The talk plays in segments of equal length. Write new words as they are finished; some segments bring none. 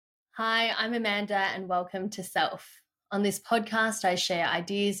Hi, I'm Amanda and welcome to Self. On this podcast, I share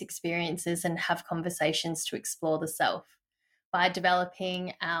ideas, experiences, and have conversations to explore the self. By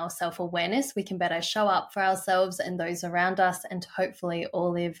developing our self-awareness, we can better show up for ourselves and those around us and hopefully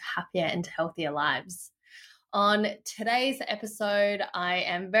all live happier and healthier lives. On today's episode, I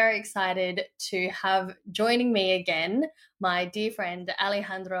am very excited to have joining me again my dear friend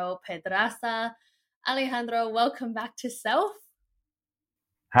Alejandro Pedraza. Alejandro, welcome back to Self.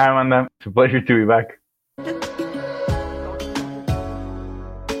 Hi, Amanda. It's a pleasure to be back.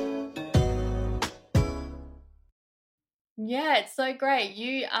 Yeah, it's so great.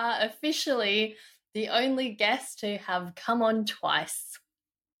 You are officially the only guest to have come on twice.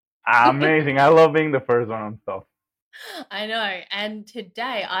 Amazing. I love being the first one on stuff. I know. And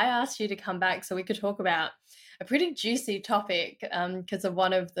today I asked you to come back so we could talk about a pretty juicy topic because of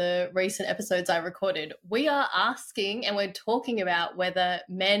one of the recent episodes I recorded. We are asking and we're talking about whether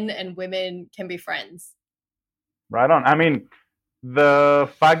men and women can be friends. Right on. I mean,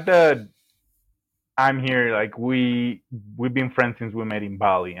 the fact that I'm here, like we've been friends since we met in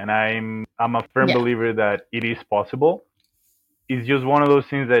Bali, and I'm a firm believer that it is possible. It's just one of those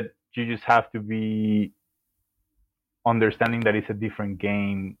things that you just have to be understanding that it's a different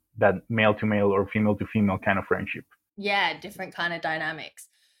game than male to male or female to female kind of friendship. Yeah, different kind of dynamics.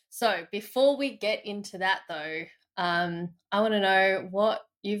 So before we get into that though, I want to know what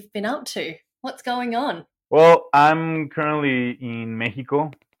you've been up to. What's going on? Well, I'm currently in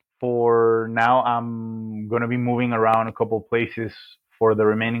Mexico. For now, I'm going to be moving around a couple places for the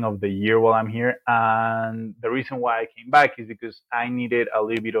remaining of the year while I'm here. And the reason why I came back is because I needed a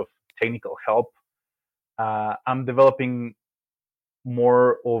little bit of technical help. I'm developing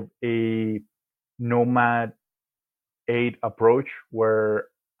more of a nomad aid approach where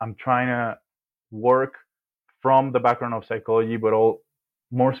I'm trying to work from the background of psychology, but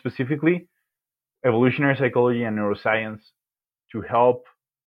more specifically, evolutionary psychology and neuroscience to help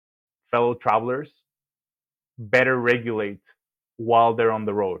fellow travelers better regulate while they're on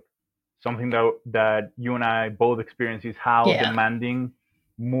the road. Something that you and I both experience is how demanding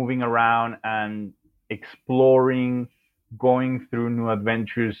moving around and exploring, going through new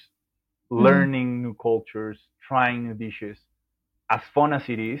adventures, learning new cultures, trying new dishes. As fun as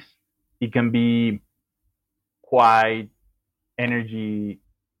it is, it can be quite energy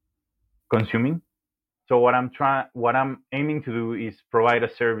consuming. So what I'm aiming to do is provide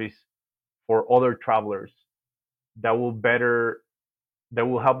a service for other travelers that will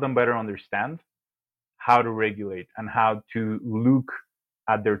help them better understand how to regulate and how to look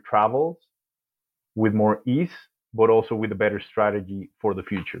at their travels with more ease, but also with a better strategy for the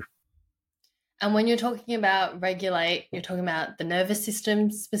future. And when you're talking about regulate, you're talking about the nervous system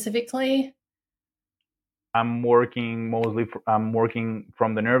specifically? I'm working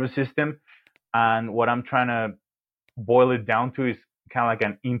from the nervous system, and what I'm trying to boil it down to is kind of like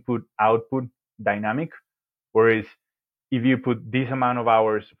an input output dynamic, whereas if you put this amount of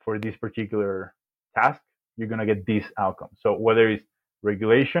hours for this particular task, you're going to get this outcome. So whether it's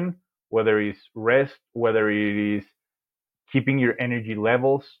regulation, whether it's rest, whether it is keeping your energy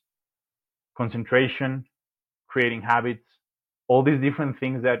levels, concentration, creating habits, all these different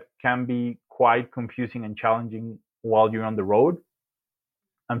things that can be quite confusing and challenging while you're on the road.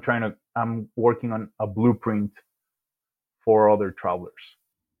 I'm working on a blueprint for other travelers.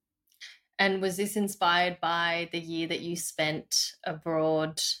 And was this inspired by the year that you spent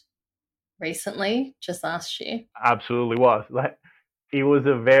abroad recently, just last year? Absolutely was. Like it was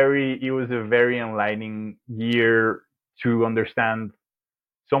a very enlightening year to understand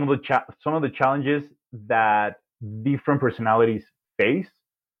some of the challenges that different personalities face,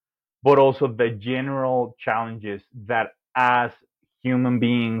 but also the general challenges that as human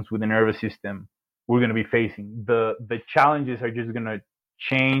beings with a nervous system we're going to be facing. The challenges are just going to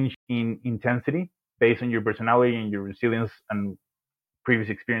change in intensity based on your personality and your resilience and previous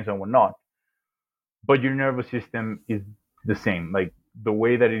experience and whatnot. But your nervous system is the same. Like the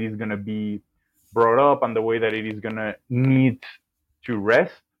way that it is going to be brought up and the way that it is going to need to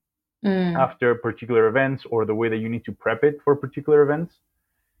rest after particular events, or the way that you need to prep it for particular events,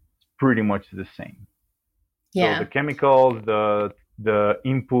 it's pretty much the same. Yeah. So the chemicals, the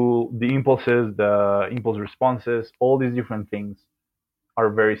impulses, the impulse responses, all these different things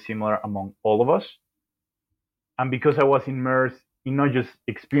are very similar among all of us. And because I was immersed in not just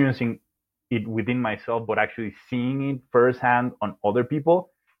experiencing it within myself, but actually seeing it firsthand on other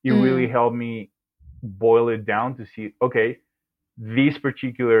people, it really helped me boil it down to see, okay, this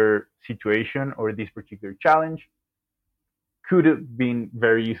particular situation or this particular challenge could have been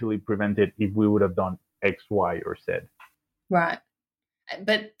very easily prevented if we would have done X, Y, or Z. Right.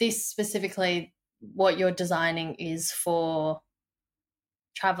 But this specifically, what you're designing is for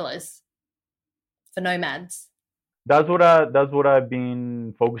travelers, for nomads. That's what I've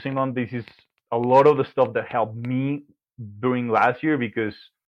been focusing on. This is a lot of the stuff that helped me during last year, because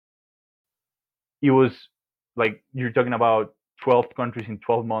it was like you're talking about 12 countries in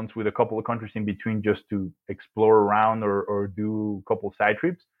 12 months with a couple of countries in between just to explore around or do a couple side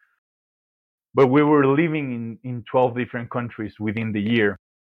trips. But we were living in 12 different countries within the year.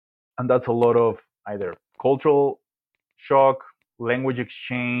 And that's a lot of either cultural shock, language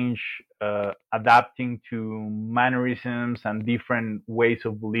exchange, adapting to mannerisms and different ways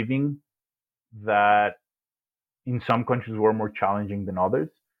of living that in some countries were more challenging than others.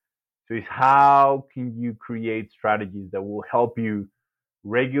 So it's how can you create strategies that will help you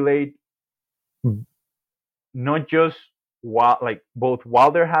regulate, not just while, like both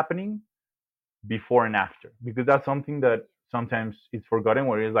while they're happening, before and after, because that's something that sometimes it's forgotten,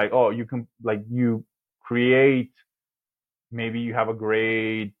 where it's like, oh, you can, like, you create, maybe you have a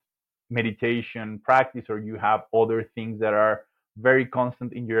great meditation practice, or you have other things that are very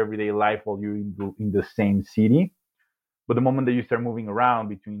constant in your everyday life while you're in the same city. But the moment that you start moving around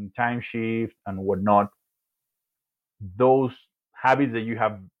between time shift and whatnot, those habits that you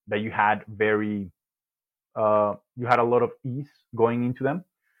had very you had a lot of ease going into them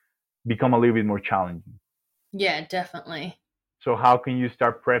become a little bit more challenging. Yeah, definitely. So how can you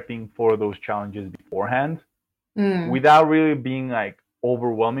start prepping for those challenges beforehand Mm. without really being like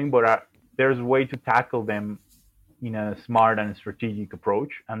overwhelming? But there's a way to tackle them in a smart and strategic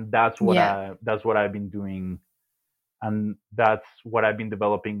approach, and Yeah. that's what I've been doing, and that's what I've been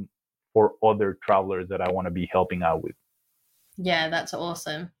developing for other travelers that I want to be helping out with. Yeah, that's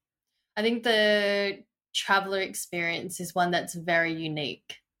awesome. I think the traveler experience is one that's very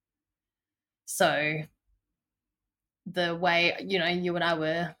unique. So the way, you and I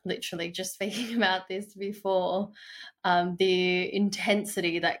were literally just speaking about this before, the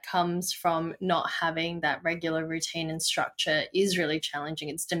intensity that comes from not having that regular routine and structure is really challenging.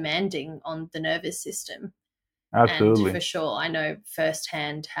 It's demanding on the nervous system. And for Absolutely. sure, I know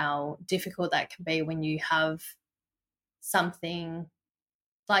firsthand how difficult that can be when you have something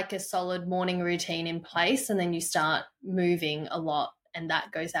like a solid morning routine in place and then you start moving a lot and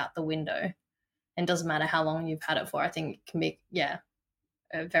that goes out the window. And doesn't matter how long you've had it for. I think it can be, yeah,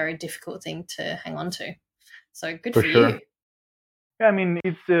 a very difficult thing to hang on to. So good For for you. sure. Yeah, I mean,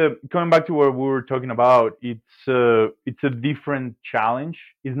 it's coming back to what we were talking about. It's a different challenge.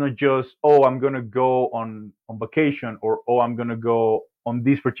 It's not just, oh, I'm gonna go on vacation, or oh, I'm gonna go on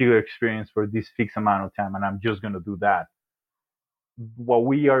this particular experience for this fixed amount of time, and I'm just gonna do that. What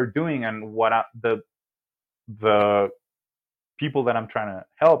we are doing, and the people that I'm trying to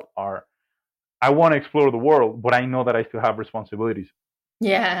help are, I want to explore the world, but I know that I still have responsibilities. I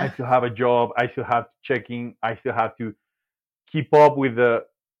Yeah. still have a job. I still have to check in. I still have to keep up with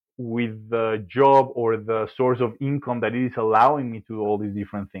the job or the source of income that is allowing me to do all these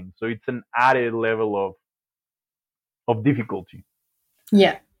different things. So it's an added level of difficulty.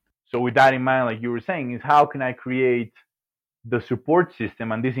 Yeah. So with that in mind, like you were saying, is how can I create the support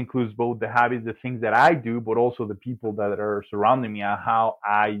system? And this includes both the habits, the things that I do, but also the people that are surrounding me, and how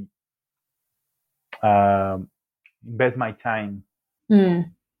I um, invest my time,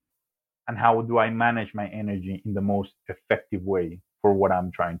 Mm. and how do I manage my energy in the most effective way for what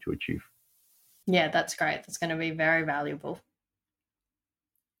I'm trying to achieve. Yeah, that's great. That's going to be very valuable.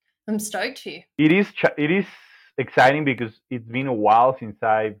 I'm stoked for you. It is exciting because it's been a while since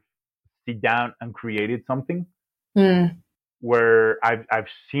I've sit down and created something Mm. where I've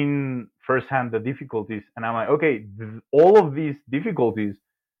seen firsthand the difficulties, and I'm like, okay, all of these difficulties,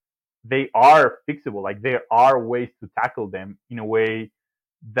 they are fixable. Like there are ways to tackle them in a way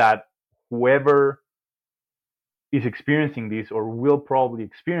that whoever is experiencing this or will probably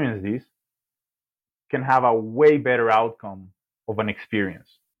experience this can have a way better outcome of an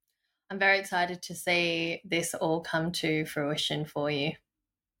experience. I'm very excited to see this all come to fruition for you.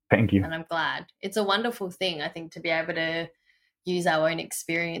 Thank you. And I'm glad. It's a wonderful thing, I think, to be able to use our own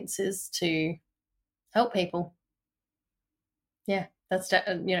experiences to help people. Yeah, that's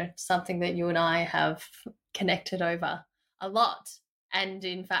something that you and I have connected over a lot. And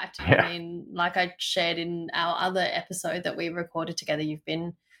in fact, I Yeah. mean, like I shared in our other episode that we recorded together, you've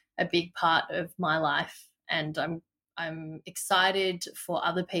been a big part of my life, and I'm excited for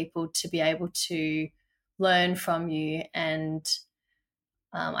other people to be able to learn from you. And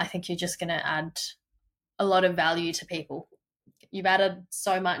I think you're just going to add a lot of value to people. You've added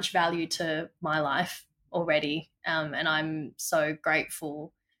so much value to my life already, and I'm so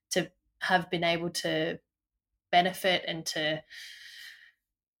grateful to have been able to benefit and to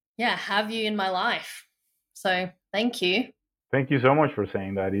have you in my life. So thank you. Thank you so much for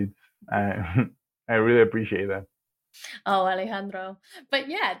saying that. It's I really appreciate that. Oh, Alejandro. But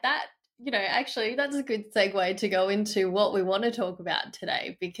yeah, actually, that's a good segue to go into what we want to talk about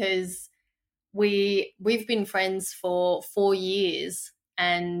today, because we've been friends for 4 years,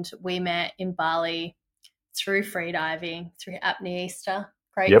 and we met in Bali through freediving, through apneista,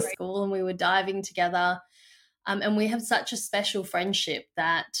 great Yep. school, and we were diving together. And we have such a special friendship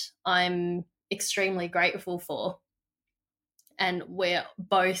that I'm extremely grateful for. And we're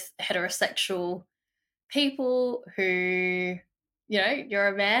both heterosexual people who, you're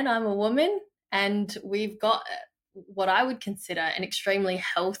a man, I'm a woman, and we've got what I would consider an extremely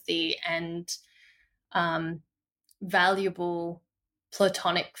healthy and valuable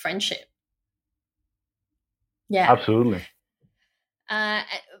platonic friendship. Yeah. Absolutely.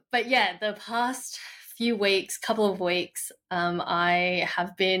 But yeah, the past couple of weeks, I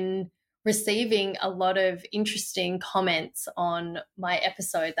have been receiving a lot of interesting comments on my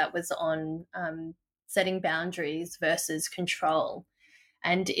episode that was on setting boundaries versus control.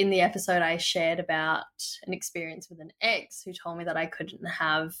 And in the episode, I shared about an experience with an ex who told me that I couldn't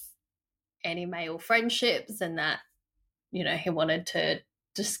have any male friendships, and that, he wanted to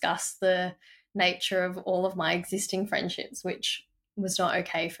discuss the nature of all of my existing friendships, which was not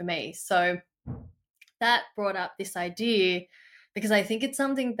okay for me. So that brought up this idea, because I think it's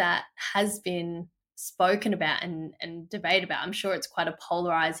something that has been spoken about and debated about. I'm sure it's quite a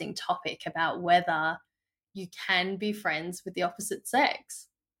polarizing topic about whether you can be friends with the opposite sex.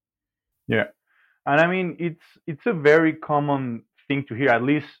 Yeah. And I mean, it's a very common thing to hear, at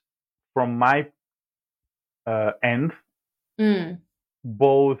least from my end. Mm.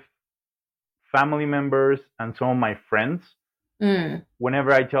 Both family members and some of my friends,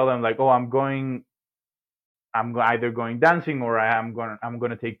 whenever I tell them like, "Oh, I'm either going dancing or I'm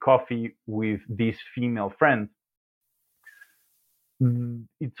going to take coffee with this female friend,"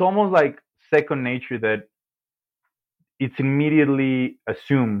 it's almost like second nature that it's immediately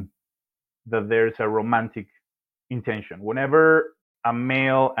assumed that there's a romantic intention. Whenever a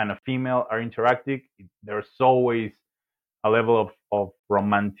male and a female are interacting, there's always a level of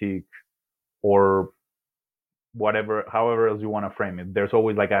romantic or whatever, however else you want to frame it. There's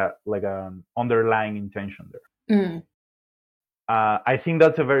always like an underlying intention there. I think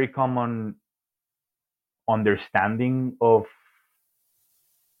that's a very common understanding of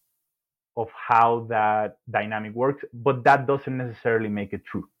how that dynamic works, but that doesn't necessarily make it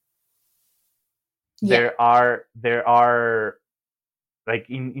true. Yeah. There are like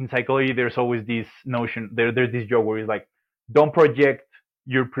in psychology, there's always this notion, there's this joke where it's like, don't project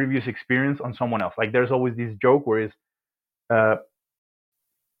your previous experience on someone else. Like there's always this joke where it's uh,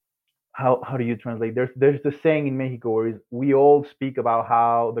 how do you translate? There's the saying in Mexico where it's, we all speak about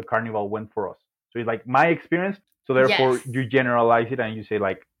how the carnival went for us. So it's like my experience. So therefore, Yes. you generalize it and you say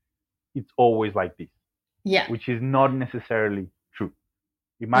like it's always like this, Yeah. which is not necessarily true.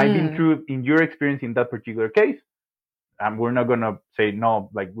 It might be true in your experience in that particular case, and we're not gonna say no,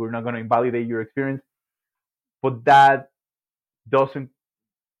 like we're not gonna invalidate your experience, but that doesn't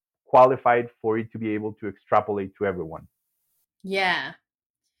qualify for it to be able to extrapolate to everyone. Yeah.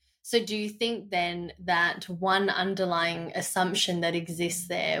 So do you think then that one underlying assumption that exists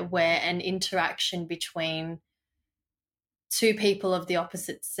there, where an interaction between two people of the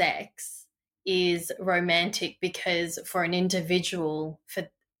opposite sex is romantic because for an individual,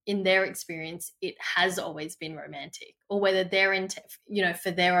 in their experience, it has always been romantic, or whether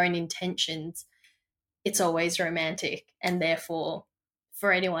for their own intentions, it's always romantic, and therefore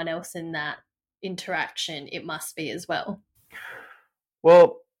for anyone else in that interaction, it must be as well?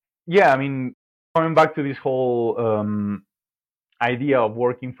 Well, yeah, I mean, coming back to this whole idea of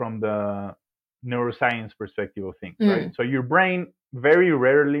working from the neuroscience perspective of things, right? So your brain very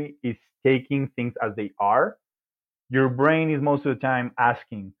rarely is taking things as they are. Your brain is most of the time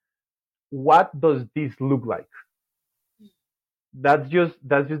asking, what does this look like? That's just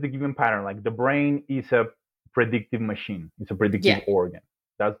the given pattern. Like the brain is a predictive machine. It's a predictive organ.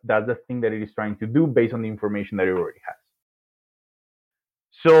 That's the thing that it is trying to do based on the information that it already has.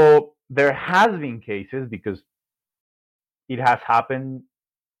 So there has been cases, because it has happened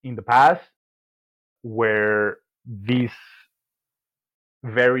in the past, where this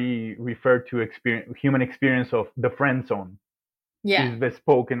very referred to human experience of the friend zone is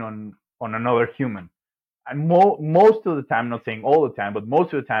bespoken on another human. And most of the time, not saying all the time, but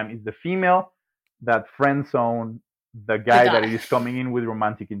most of the time, is the female that friend zone the guy that is coming in with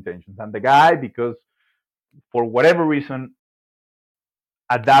romantic intentions. And the guy, because for whatever reason,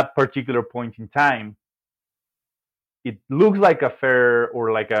 at that particular point in time, it looks like a fair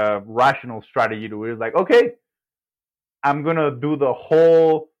or like a rational strategy to it. It's like, okay, I'm gonna do the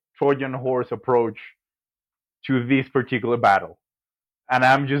whole Trojan horse approach to this particular battle, and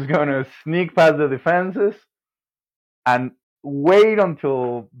I'm just gonna sneak past the defenses and wait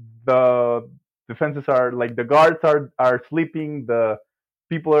until the defenses are like the guards are sleeping, the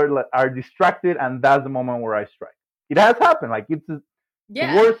people are distracted, and that's the moment where I strike. It has happened. Like it's a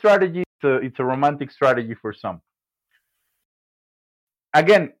war strategy. It's a romantic strategy for some.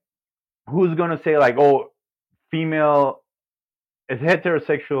 Again, who's gonna say like, oh, female is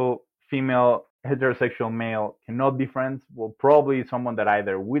heterosexual female heterosexual male cannot be friends? Well, probably someone that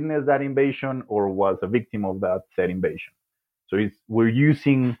either witnessed that invasion or was a victim of that said invasion. So we're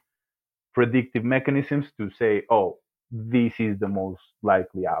using predictive mechanisms to say, oh, this is the most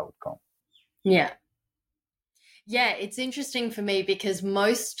likely outcome. Yeah. Yeah, it's interesting for me because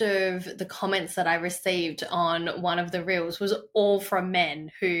most of the comments that I received on one of the reels was all from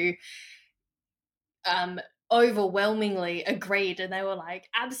men who overwhelmingly agreed, and they were like,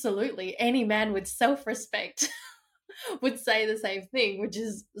 absolutely, any man with self-respect would say the same thing, which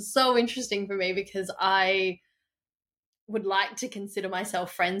is so interesting for me because I would like to consider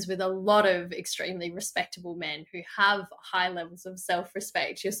myself friends with a lot of extremely respectable men who have high levels of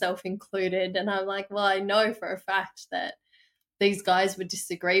self-respect, yourself included. And I'm like, well, I know for a fact that these guys would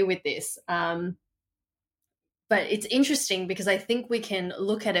disagree with this. But it's interesting because I think we can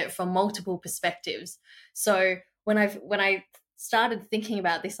look at it from multiple perspectives. So when I started thinking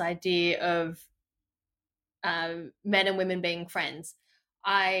about this idea of men and women being friends,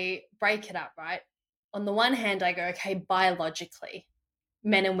 I break it up, right? On the one hand, I go, okay, biologically,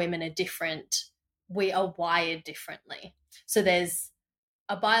 men and women are different. We are wired differently. So there's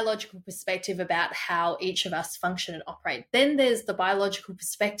a biological perspective about how each of us function and operate. Then there's the biological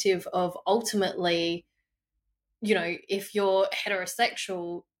perspective of ultimately, if you're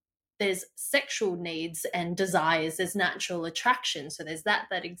heterosexual, there's sexual needs and desires, there's natural attraction. So there's that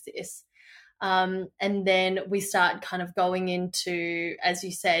exists. And then we start kind of going into, as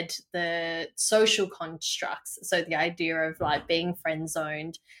you said, the social constructs. So the idea of like being friend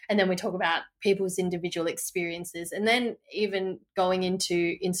zoned. And then we talk about people's individual experiences and then even going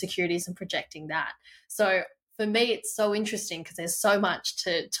into insecurities and projecting that. So for me, it's so interesting because there's so much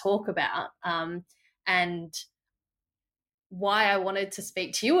to talk about. And why I wanted to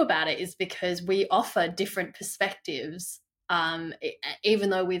speak to you about it is because we offer different perspectives,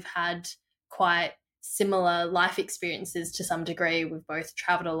 even though we've had quite similar life experiences to some degree. We've both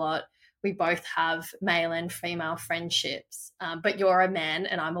traveled a lot. We both have male and female friendships, but you're a man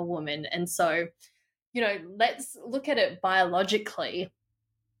and I'm a woman. And so, let's look at it biologically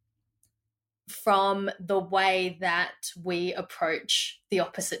from the way that we approach the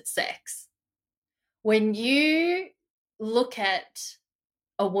opposite sex. When you look at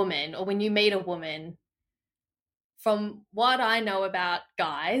a woman or when you meet a woman, from what I know about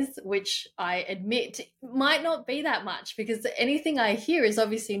guys, which I admit might not be that much because anything I hear is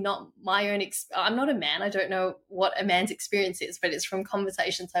obviously not my own I'm not a man. I don't know what a man's experience is, but it's from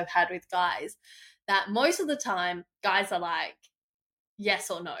conversations I've had with guys that most of the time guys are like yes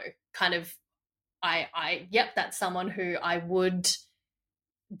or no, kind of yep, that's someone who I would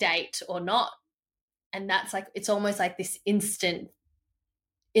date or not. And that's like, it's almost like this instant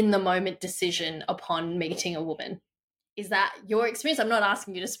in the moment decision upon meeting a woman. Is that your experience? I'm not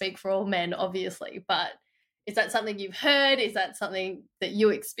asking you to speak for all men, obviously, but is that something you've heard? Is that something that you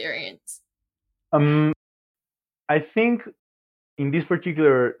experience? I think in this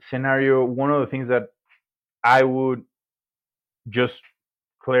particular scenario, one of the things that I would just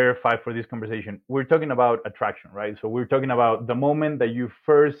clarify for this conversation, we're talking about attraction, right? So we're talking about the moment that you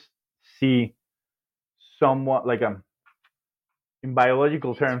first see someone like in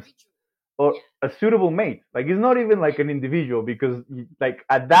biological terms or a suitable mate. Like it's not even like an individual because like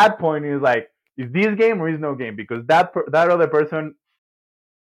at that point it's like is this game or is no game because that other person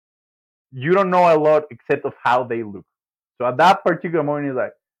you don't know a lot except of how they look. So at that particular moment is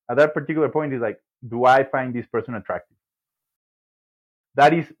like at that particular point is like do I find this person attractive?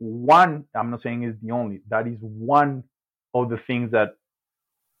 That is one. I'm not saying it's the only. That is one of the things that,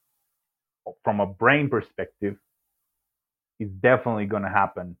 from a brain perspective, is definitely going to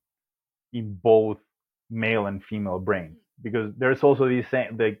happen in both male and female brains because there's also this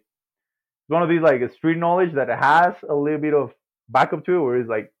same like one of these like street knowledge that has a little bit of backup to it where it's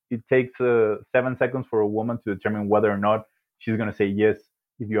like it takes 7 seconds for a woman to determine whether or not she's going to say yes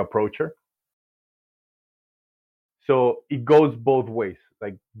if you approach her. So it goes both ways.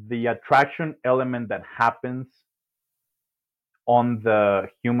 Like the attraction element that happens on the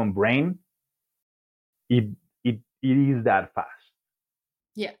human brain, it it is that fast.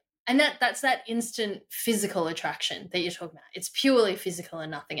 Yeah. And that's that instant physical attraction that you're talking about. It's purely physical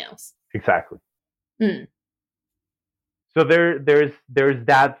and nothing else. Exactly. Mm. So there's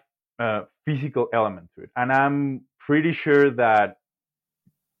that physical element to it, and I'm pretty sure that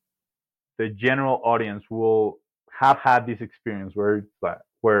the general audience will have had this experience where it's like,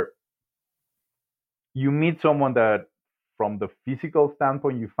 where you meet someone that, from the physical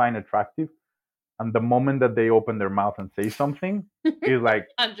standpoint, you find attractive, and the moment that they open their mouth and say something, is like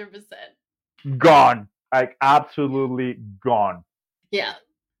 100%. gone, like absolutely gone. Yeah.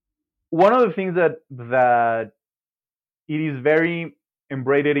 One of the things that it is very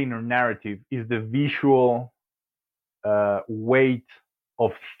embedded in our narrative is the visual weight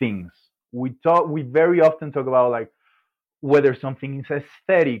of things. We very often talk about like whether something is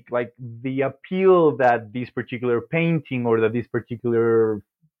aesthetic, like the appeal that this particular painting or that this particular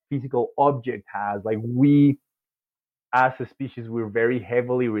physical object has. Like we, as a species, we're very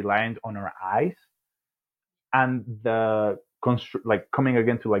heavily reliant on our eyes, and the like coming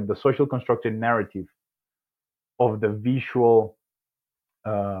again to like the social constructed narrative of the visual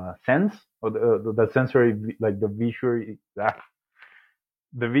sense, or the sensory, like the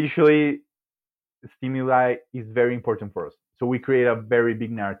visually stimuli is very important for us. So we create a very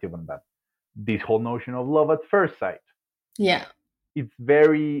big narrative on that. This whole notion of love at first sight. Yeah. It's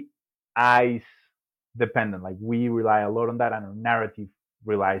very eyes dependent. Like we rely a lot on that, and our narrative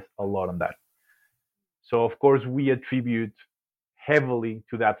relies a lot on that. So of course we attribute heavily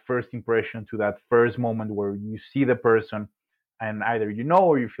to that first impression, to that first moment where you see the person, and either you know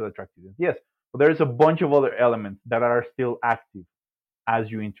or you feel attracted. Yes, but there's a bunch of other elements that are still active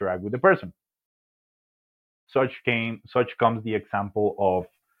as you interact with the person. Such comes the example of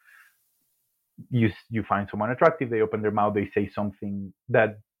you find someone attractive, they open their mouth, they say something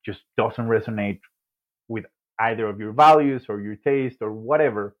that just doesn't resonate with either of your values or your taste or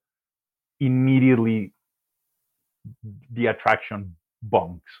whatever. Immediately the attraction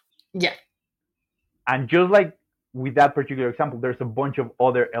bunks. Yeah. And just like with that particular example, there's a bunch of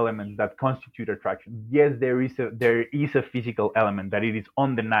other elements that constitute attraction. Yes, there is a physical element that it is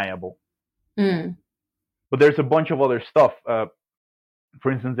undeniable, but there's a bunch of other stuff. For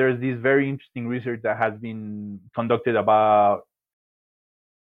instance, there's this very interesting research that has been conducted about,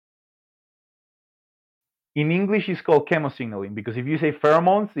 in English it's called chemosignaling, because if you say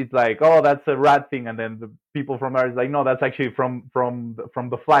pheromones, it's like, oh, that's a rat thing, and then the people from there is like, no, that's actually from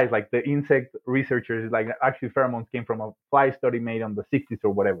the flies. Like the insect researchers, like actually pheromones came from a fly study made on the 60s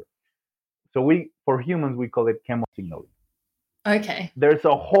or whatever. So for humans we call it chemosignaling. Okay. There's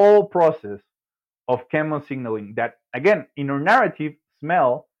a whole process of chemosignaling that, again, in our narrative,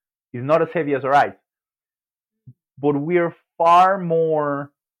 smell is not as heavy as our eyes, but we're far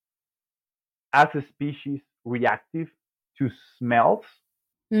more, as a species, reactive to smells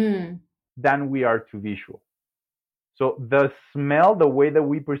than we are to visual. So the smell, the way that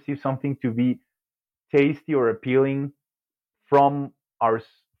we perceive something to be tasty or appealing from our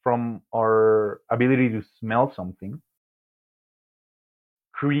ability to smell something,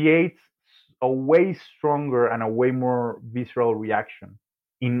 creates a way stronger and a way more visceral reaction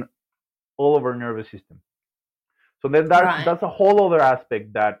in all of our nervous system. So then that's a whole other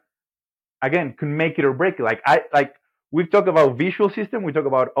aspect that, again, can make it or break it. Like we talk about visual system, we talk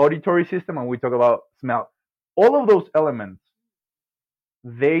about auditory system, and we talk about smell. All of those elements,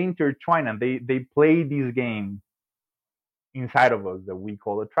 they intertwine, and they play this game inside of us that we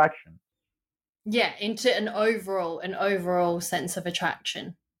call attraction. Yeah, into an overall sense of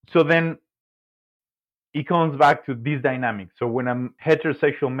attraction. So then it comes back to this dynamic. So when a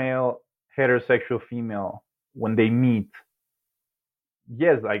heterosexual male, heterosexual female, when they meet,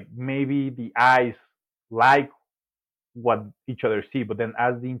 yes, like maybe the eyes like what each other see, but then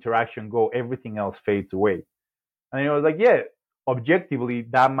as the interaction go, everything else fades away. And I was like, yeah, objectively,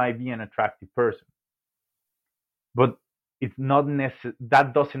 that might be an attractive person, but it's not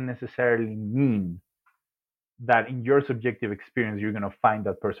that doesn't necessarily mean that in your subjective experience you're gonna find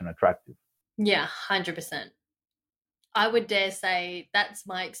that person attractive. Yeah, 100%. I would dare say that's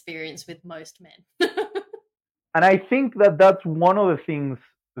my experience with most men. And I think that that's one of the things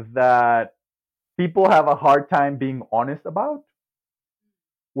that people have a hard time being honest about.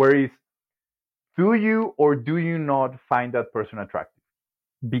 Whereas, do you or do you not find that person attractive?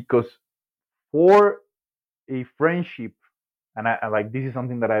 Because for a friendship, and I like, this is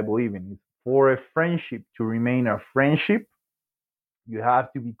something that I believe in, is for a friendship to remain a friendship, you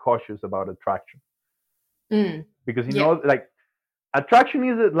have to be cautious about attraction. Because like attraction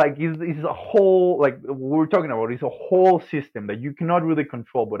is a whole, like we're talking about, it's a whole system that you cannot really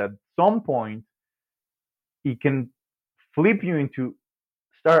control, but at some point it can flip you into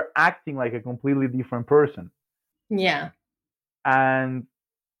start acting like a completely different person. Yeah. And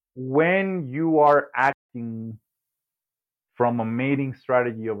when you are acting from a mating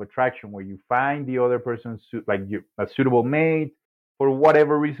strategy of attraction, where you find the other person like you a suitable mate for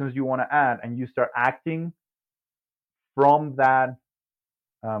whatever reasons you want to add, and you start acting from that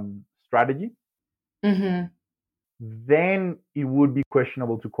strategy, Mm-hmm. then it would be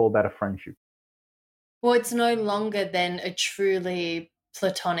questionable to call that a friendship. Well, it's no longer then a truly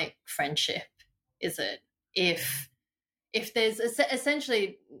platonic friendship, is it? If there's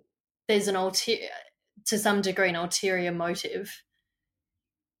essentially there's an to some degree an ulterior motive,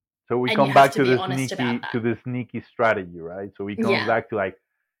 So we and you come have back to to be the honest about sneaky that. strategy, right? So it comes Yeah. back to like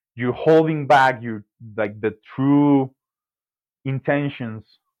you're holding back your like the true intentions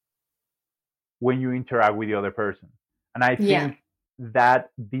when you interact with the other person. And I Yeah. think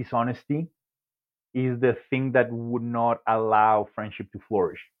that dishonesty is the thing that would not allow friendship to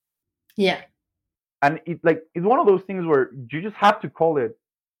flourish. Yeah. And it's one of those things where you just have to call it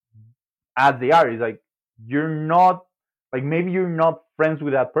as they are. It's like you're not like maybe you're not friends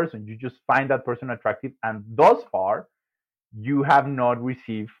with that person. You just find that person attractive, and thus far you have not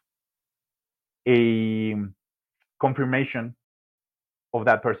received a confirmation of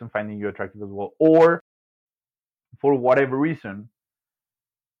that person finding you attractive as well, or for whatever reason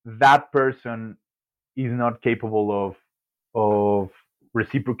that person is not capable of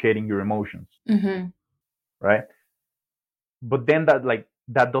reciprocating your emotions, Mm-hmm. right? But then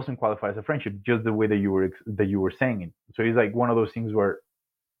that doesn't qualify as a friendship, just the way that you were saying it. So it's like one of those things where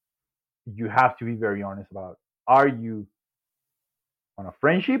you have to be very honest about: are you on a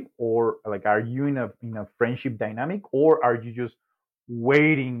friendship, or like are you in a friendship dynamic, or are you just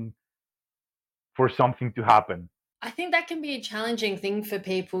waiting for something to happen? I think that can be a challenging thing for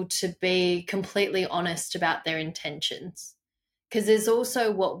people to be completely honest about their intentions. Because there's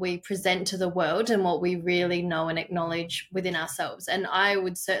also what we present to the world and what we really know and acknowledge within ourselves. And I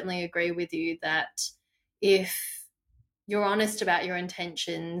would certainly agree with you that if you're honest about your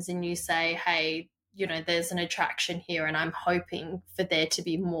intentions and you say, hey, there's an attraction here and I'm hoping for there to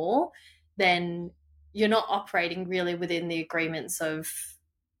be more, then you're not operating really within the agreements of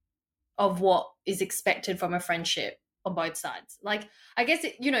what is expected from a friendship on both sides. Like, I guess,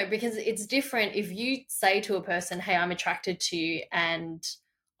 because it's different if you say to a person, hey, I'm attracted to you and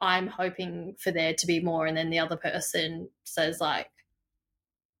I'm hoping for there to be more. And then the other person says, like,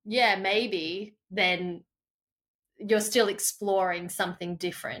 yeah, maybe, then you're still exploring something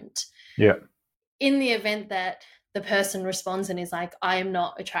different. Yeah. In the event that the person responds and is like, I am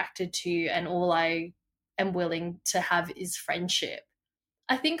not attracted to you and all I am willing to have is friendship,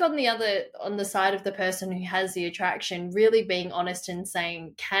 I think on the side of the person who has the attraction, really being honest and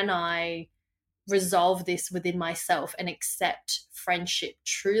saying, can I resolve this within myself and accept friendship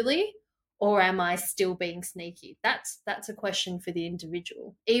truly? Or am I still being sneaky? That's a question for the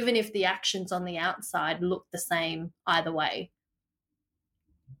individual, even if the actions on the outside look the same either way.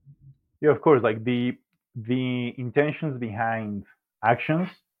 Yeah, of course. Like the intentions behind actions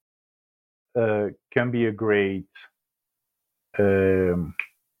can be a great um,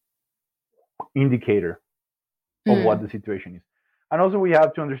 indicator of what Mm. the situation is. And also, we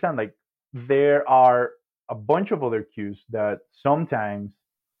have to understand like there are a bunch of other cues that sometimes,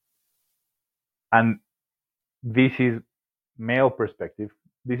 and this is male perspective.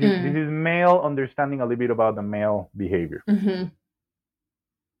 This Mm. is male understanding a little bit about the male behavior. Mm-hmm.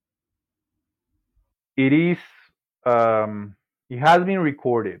 It is it has been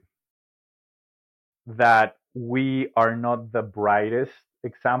recorded that we are not the brightest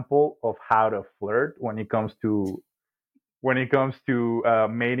example of how to flirt when it comes to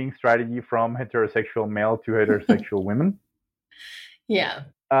mating strategy from heterosexual male to heterosexual women. Yeah.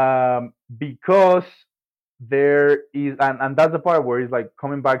 Because there is, and that's the part where it's like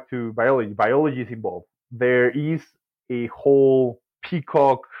coming back to biology. Biology is involved. There is a whole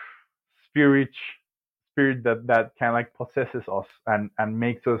peacock spirit that kind of like possesses us and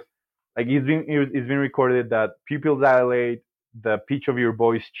makes us like it's been recorded that pupils dilate, the pitch of your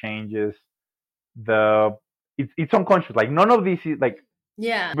voice changes, the it's unconscious. Like none of this is like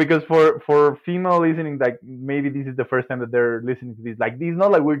Yeah. because for female listening, like maybe this is the first time that they're listening to this. Like this is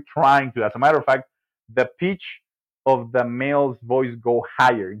not like we're trying to. As a matter of fact, the pitch of the male's voice go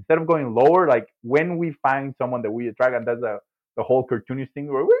higher instead of going lower. Like when we find someone that we attract, and that's the whole cartoonish thing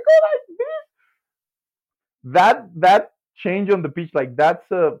where we go like that change on the pitch, like that's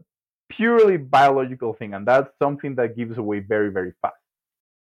a purely biological thing, and that's something that gives away very very fast.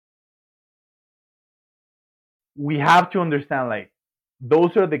 We have to understand like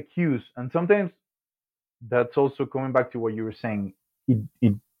those are the cues, and sometimes that's also coming back to what you were saying.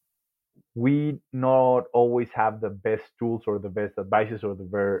 We not always have the best tools or the best advices or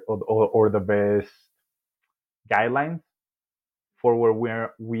or the best guidelines for where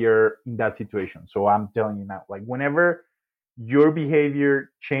we're in that situation. So I'm telling you now, like whenever your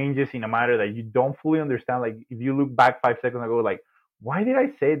behavior changes in a matter that you don't fully understand, like if you look back 5 seconds ago, like why did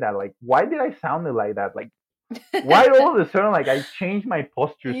I say that? Like why did I sound like that? Like why all of a sudden like I changed my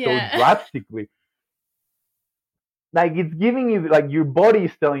posture so Yeah. drastically? Like it's giving you like your body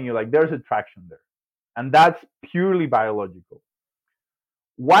is telling you like there's attraction there, and that's purely biological.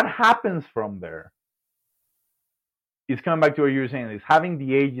 What happens from there is coming back to what you were saying, is having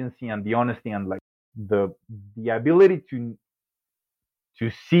the agency and the honesty and like the the ability to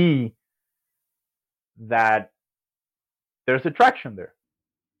see that there's attraction there.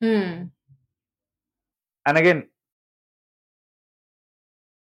 Mm. And again,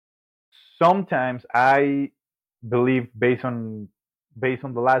 sometimes I believe based on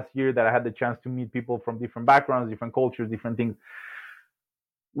the last year that I had the chance to meet people from different backgrounds, different cultures, different things.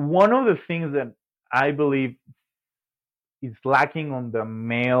 One of the things that I believe is lacking on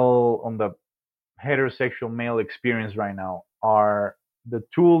the heterosexual male experience right now are the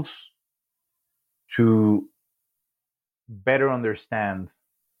tools to better understand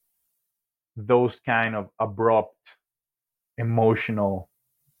those kind of abrupt emotional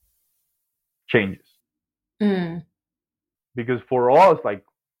changes. Mm. Because for us, like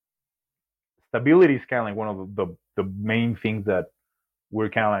stability is kind of like one of the main things that we're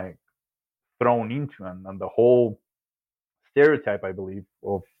kind of like thrown into, and the whole stereotype, I believe,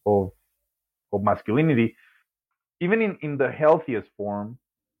 of masculinity, even in the healthiest form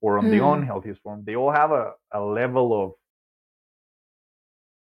or on the Mm. unhealthiest form, they all have a level of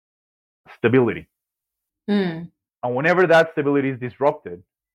stability. Mm. And whenever that stability is disrupted,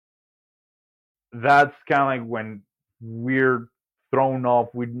 that's kind of like when we're thrown off,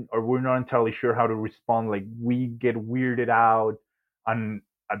 or we're not entirely sure how to respond. Like we get weirded out, and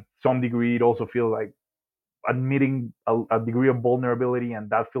at some degree, it also feels like admitting a degree of vulnerability, and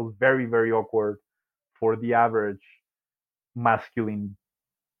that feels very, very awkward for the average masculine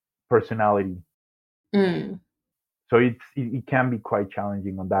personality. Mm. So it can be quite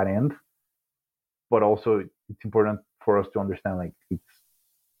challenging on that end, but also it's important for us to understand like it's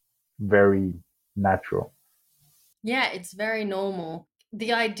very natural. Yeah, it's very normal.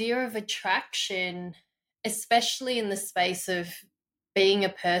 The idea of attraction, especially in the space of being a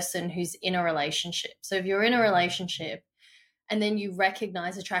person who's in a relationship. So if you're in a relationship and then you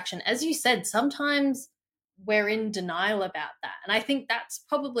recognize attraction, as you said, sometimes we're in denial about that. And I think that's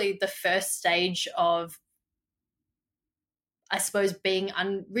probably the first stage of, I suppose, being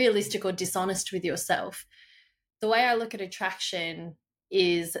unrealistic or dishonest with yourself. The way I look at attraction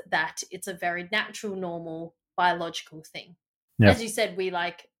is that it's a very natural, normal, biological thing. Yeah. As you said, we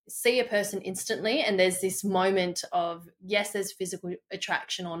like see a person instantly, and there's this moment of yes, there's physical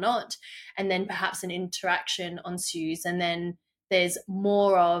attraction or not, and then perhaps an interaction ensues, and then there's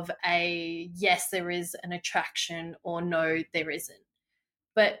more of a yes, there is an attraction, or no, there isn't.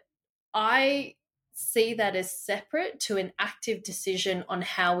 But I see that as separate to an active decision on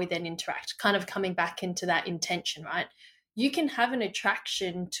how we then interact, kind of coming back into that intention, right? You can have an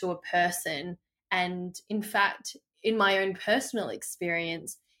attraction to a person. And in fact, in my own personal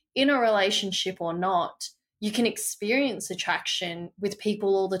experience, in a relationship or not, you can experience attraction with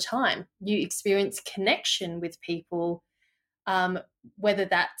people all the time. You experience connection with people, um, whether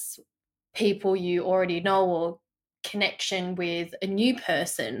that's people you already know or connection with a new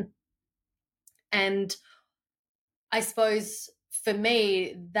person. And I suppose for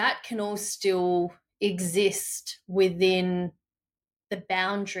me, that can all still exist within the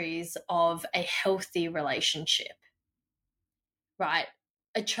boundaries of a healthy relationship, right?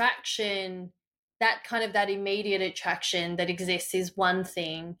 Attraction, that kind of that immediate attraction that exists is one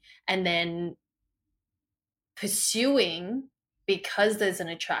thing. And then pursuing because there's an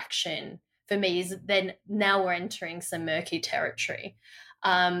attraction for me is then now we're entering some murky territory.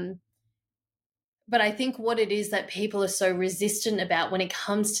 Um, but I think what it is that people are so resistant about when it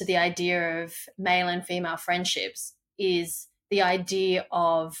comes to the idea of male and female friendships is the idea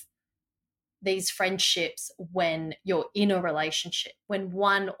of these friendships when you're in a relationship, when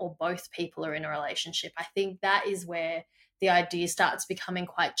one or both people are in a relationship. I think that is where the idea starts becoming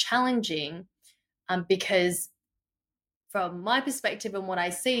quite challenging, because from my perspective and what I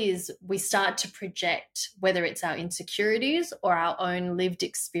see is we start to project whether it's our insecurities or our own lived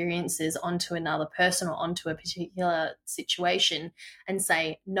experiences onto another person or onto a particular situation and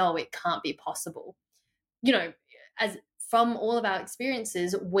say, no, it can't be possible. You know, as from all of our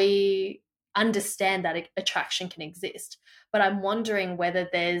experiences, we understand that attraction can exist. But I'm wondering whether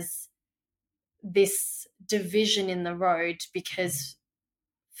there's this division in the road, because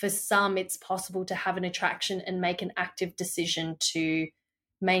for some it's possible to have an attraction and make an active decision to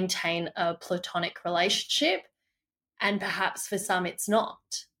maintain a platonic relationship, and perhaps for some it's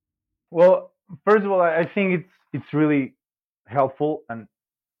not. Well, first of all, I think it's really helpful, and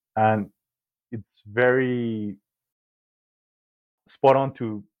it's very spot on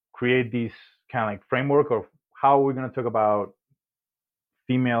to create this kind of like framework of how we're going to talk about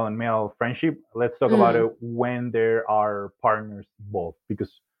female and male friendship. Let's talk about it when there are partners involved,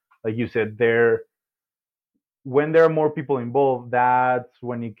 because like you said, when there are more people involved, that's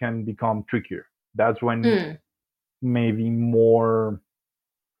when it can become trickier. That's when maybe more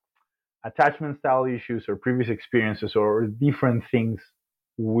attachment style issues or previous experiences or different things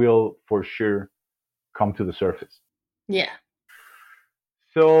will for sure come to the surface. Yeah.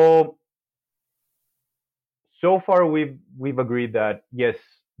 So far we've agreed that yes,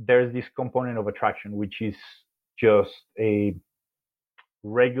 there's this component of attraction, which is just a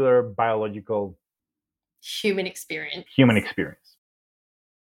regular biological human experience.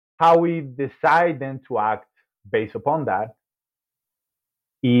 How we decide then to act based upon that,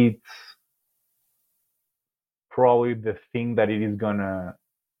 it's probably the thing that it is gonna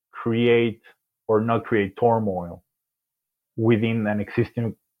create or not create turmoil within an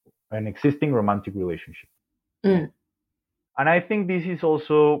existing romantic relationship. And I think this is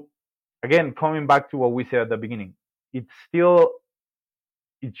also, again, coming back to what we said at the beginning, it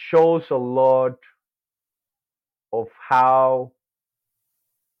shows a lot of how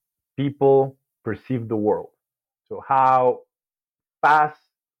people perceive the world. So how fast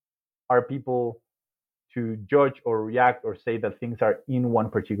are people to judge or react or say that things are in one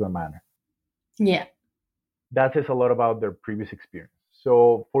particular manner. Yeah. That says a lot about their previous experience.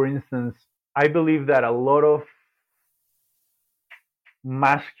 So, for instance, I believe that a lot of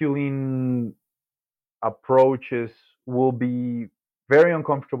masculine approaches will be very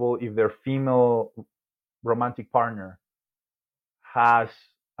uncomfortable if their female romantic partner has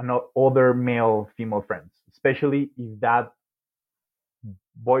other male female friends, especially if that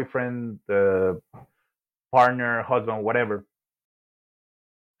boyfriend, partner, husband, whatever,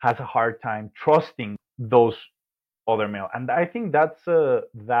 has a hard time trusting those other male. And I think that's a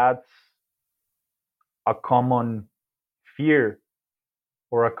common fear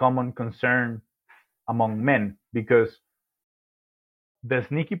or a common concern among men, because the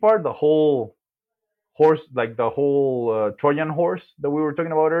sneaky part, the whole horse, like the whole Trojan horse that we were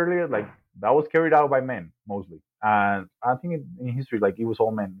talking about earlier, like that was carried out by men mostly. And I think in history, like it was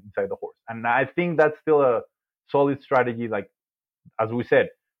all men inside the horse. And I think that's still a solid strategy. Like, as we said,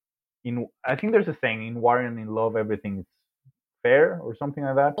 I think there's a saying, in war and in love, everything is fair or something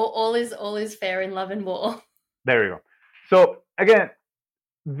like that. All is fair in love and war. There you go. So again,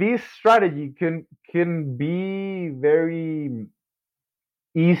 this strategy can be very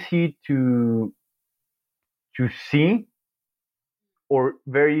easy to see, or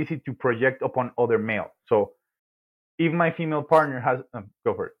very easy to project upon other male. So if my female partner has,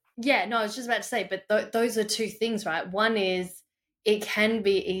 go for it. Yeah, no, I was just about to say, but those are two things, right? One is it can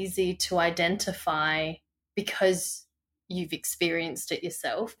be easy to identify because you've experienced it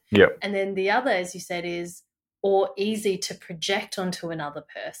yourself. Yeah. And then the other, as you said, is or easy to project onto another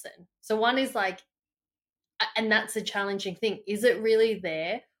person. So one is like, and that's a challenging thing. Is it really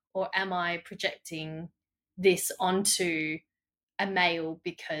there, or am I projecting this onto a male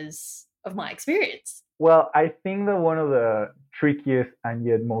because of my experience? Well, I think that one of the trickiest and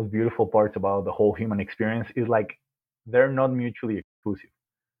yet most beautiful parts about the whole human experience is like they're not mutually exclusive.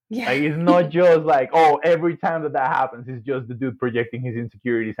 Yeah. Like, it's not just like, oh, every time that happens, it's just the dude projecting his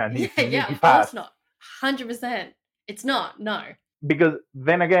insecurities and his sneaky past. Of course not. 100%. It's not, no. Because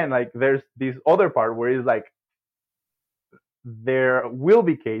then again, like there's this other part where it's like there will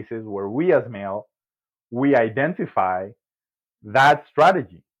be cases where we as male, we identify that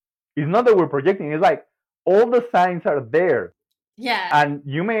strategy. It's not that we're projecting, it's like all the signs are there. Yeah. And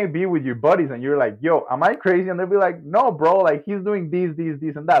you may be with your buddies and you're like, yo, am I crazy? And they'll be like, no, bro, like he's doing this,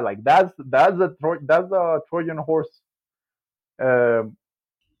 and that. Like that's the Trojan horse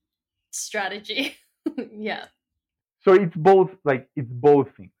strategy. Yeah. So it's both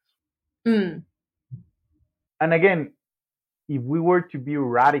things. Mm. And again, if we were to be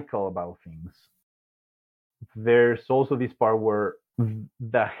radical about things, there's also this part where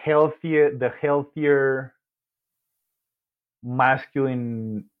the healthier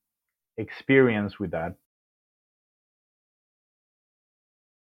masculine experience with that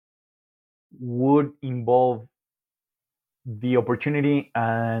would involve the opportunity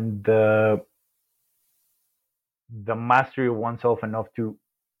and the mastery of oneself enough to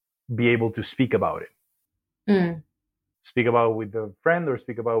be able to speak about it. Mm. Speak about it with a friend or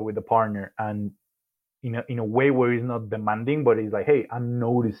speak about it with a partner, and in a way where it's not demanding, but it's like, hey, I'm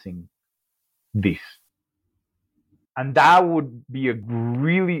noticing this. And that would be a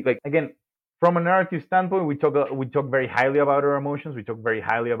really, like, again, from a narrative standpoint, we talk very highly about our emotions. We talk very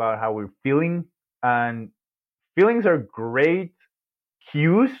highly about how we're feeling, and feelings are great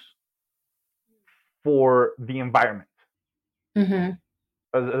cues for the environment. Mm-hmm.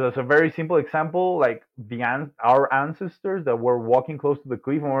 As a very simple example, like our ancestors that were walking close to the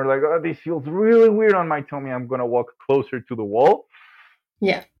cliff and were like, "Oh, this feels really weird on my tummy. I'm gonna walk closer to the wall."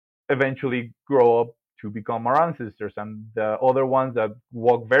 Yeah. Eventually, grow up to become our ancestors, and the other ones that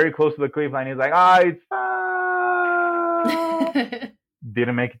walk very close to the cliff line is like, it's fine.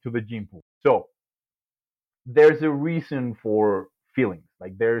 Didn't make it to the gene pool. So there's a reason for feelings.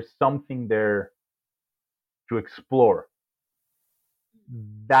 Like there's something there to explore.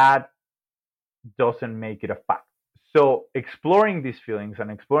 That doesn't make it a fact. So exploring these feelings and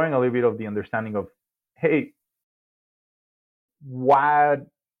exploring a little bit of the understanding of, hey, what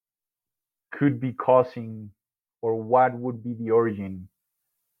could be causing or what would be the origin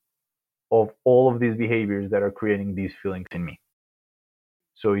of all of these behaviors that are creating these feelings in me.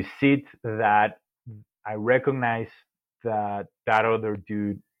 So is it that I recognize that that other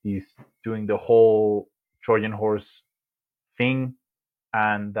dude is doing the whole Trojan horse thing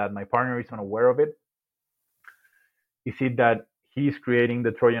and that my partner is unaware of it? Is it that he's creating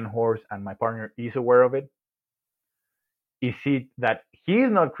the Trojan horse and my partner is aware of it? Is it that he's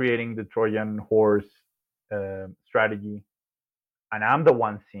not creating the Trojan horse strategy and I'm the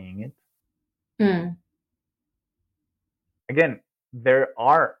one seeing it? Mm. Again, there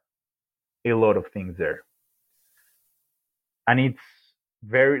are a lot of things there. And it's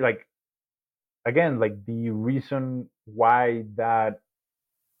very, like, again, like the reason why that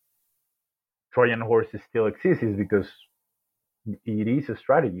Trojan horse still exists is because it is a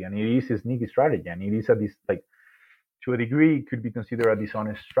strategy and it is a sneaky strategy and it is like, to a degree, it could be considered a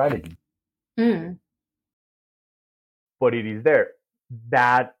dishonest strategy, Mm. but it is there.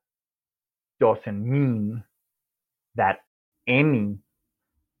 That doesn't mean that any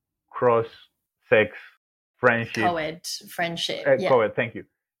cross sex friendship, Co-ed friendship. Yeah. co-ed, thank you.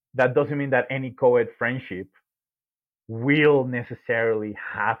 That doesn't mean that any co-ed friendship will necessarily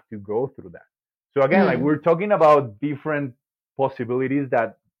have to go through that. So again, like, Mm. we're talking about different possibilities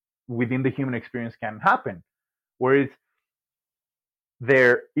that within the human experience can happen. Whereas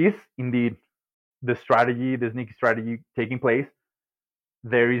there is indeed the strategy, the sneaky strategy taking place.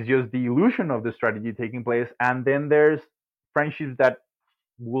 There is just the illusion of the strategy taking place. And then there's friendships that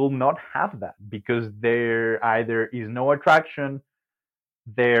will not have that because there either is no attraction,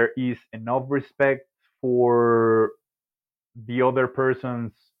 there is enough respect for the other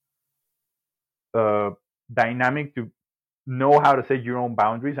person's uh, dynamic to know how to set your own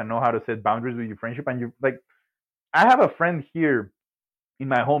boundaries and know how to set boundaries with your friendship. And you, like, I have a friend here in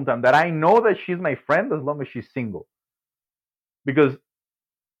my hometown that I know that she's my friend as long as she's single because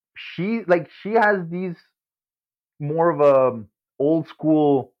she has these more of a old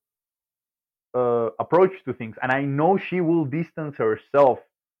school approach to things, and I know she will distance herself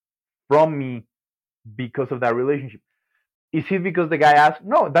from me because of that relationship. Is it because the guy asked?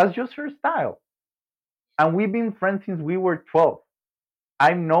 No, that's just her style, and we've been friends since we were 12.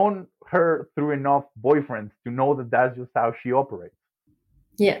 I've known her through enough boyfriends to know that that's just how she operates.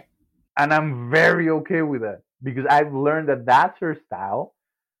 Yeah. And I'm very okay with that because I've learned that that's her style.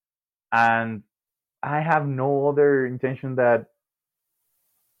 And I have no other intention that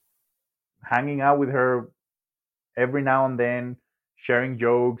hanging out with her every now and then, sharing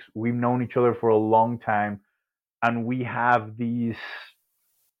jokes. We've known each other for a long time. And we have this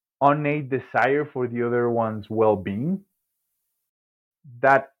innate desire for the other one's well being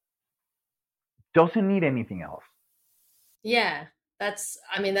that doesn't need anything else. Yeah. That's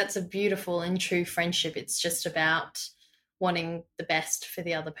a beautiful and true friendship. It's just about wanting the best for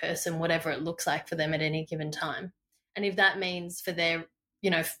the other person, whatever it looks like for them at any given time. And if that means for their,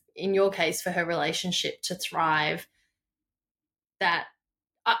 in your case, for her relationship to thrive, that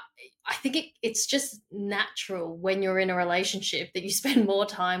I, I think it's just natural when you're in a relationship that you spend more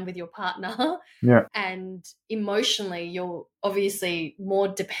time with your partner Yeah. and emotionally you're obviously more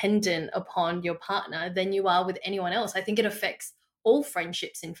dependent upon your partner than you are with anyone else. I think it affects all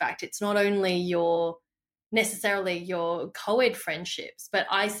friendships. In fact, it's not only necessarily your co-ed friendships, but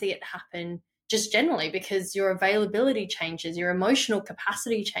I see it happen just generally because your availability changes, your emotional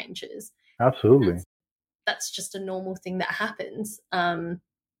capacity changes. Absolutely. that's just a normal thing that happens. But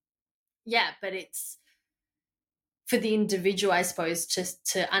it's for the individual, I suppose,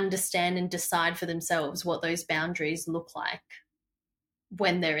 to understand and decide for themselves what those boundaries look like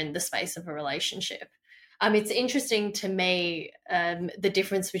when they're in the space of a relationship. It's interesting to me, the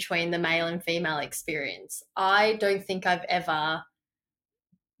difference between the male and female experience. I don't think I've ever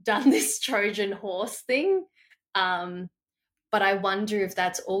done this Trojan horse thing, but I wonder if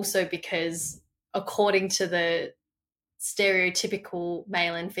that's also because, according to the stereotypical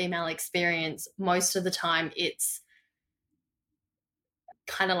male and female experience, most of the time it's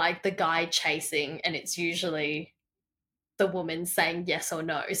kind of like the guy chasing, and it's usually the woman saying yes or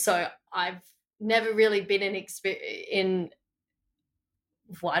no. So I've never really been in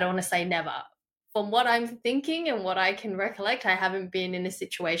well, I don't want to say never. From what I'm thinking and what I can recollect, I haven't been in a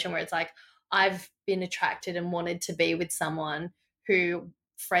situation where it's like I've been attracted and wanted to be with someone who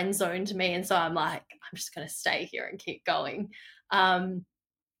friend zoned me, and so I'm like, I'm just going to stay here and keep going.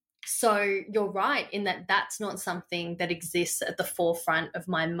 So you're right in that that's not something that exists at the forefront of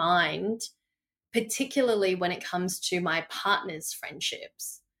my mind, particularly when it comes to my partner's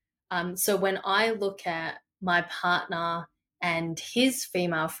friendships. So when I look at my partner and his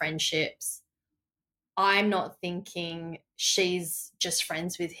female friendships, I'm not thinking she's just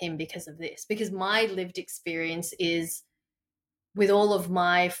friends with him because of this, because my lived experience is with all of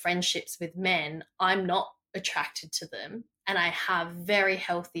my friendships with men, I'm not attracted to them. And I have very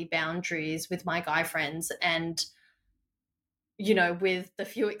healthy boundaries with my guy friends. And, with the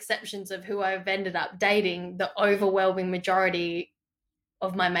few exceptions of who I've ended up dating, the overwhelming majority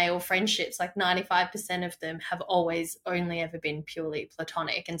of my male friendships, like 95% of them, have always only ever been purely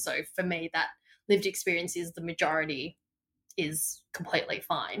platonic. And so for me, that lived experience is the majority is completely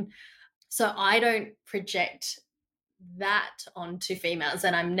fine. So I don't project that onto females,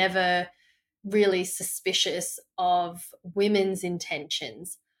 and I'm never really suspicious of women's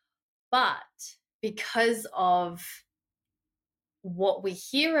intentions. But because of what we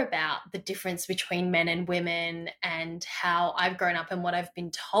hear about the difference between men and women and how I've grown up and what I've been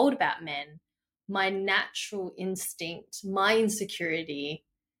told about men, my natural instinct, my insecurity,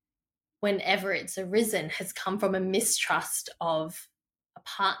 whenever it's arisen, has come from a mistrust of a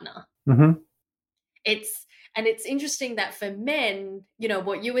partner. Mm-hmm. It's interesting that for men,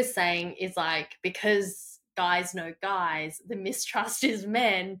 what you were saying is like, because guys know guys, the mistrust is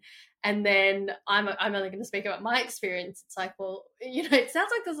men. And then I'm only going to speak about my experience. It's like, well, it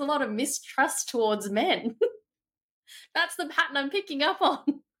sounds like there's a lot of mistrust towards men. That's the pattern I'm picking up on.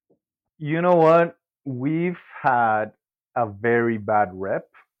 You know what? We've had a very bad rep,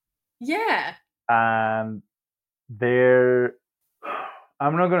 Yeah. and there,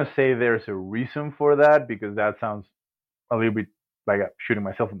 I'm not gonna say there's a reason for that because that sounds a little bit like I'm shooting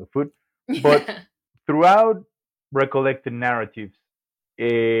myself in the foot. But Yeah. throughout recollected narratives,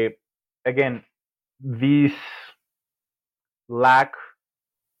 uh, again, this lack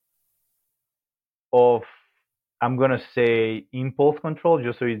of, I'm gonna say, impulse control,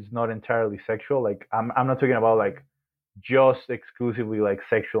 just so it's not entirely sexual. Like I'm not talking about like just exclusively like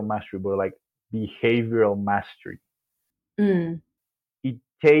sexual mastery, but like behavioral mastery. Mm, It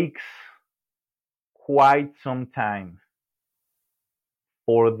takes quite some time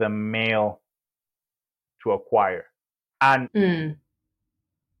for the male to acquire. And mm,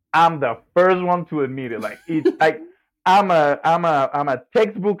 I'm the first one to admit it. Like it's like I'm a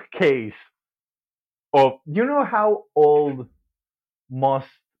textbook case of, how old must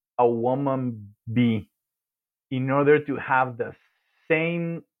a woman be in order to have the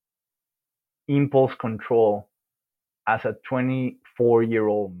same impulse control as a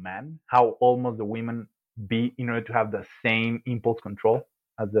 24-year-old man? How old must the women be in order to have the same impulse control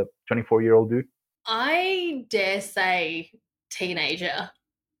as the 24-year-old dude? I dare say teenager.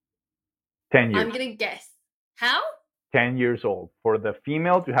 10 I'm years. going to guess. How? 10 years old for the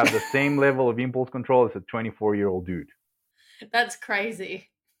female to have the same level of impulse control as a 24-year-old dude. That's crazy.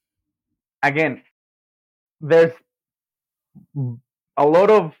 Again, there's a lot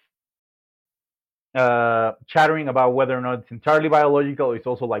of chattering about whether or not it's entirely biological. It's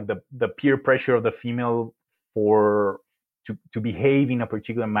also like the peer pressure of the female for to behave in a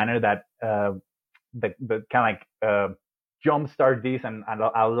particular manner that that kind of like jumpstart this and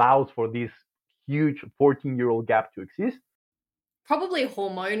allows for this huge 14-year-old gap to exist. Probably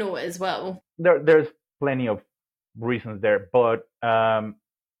hormonal as well. There's plenty of reasons there, but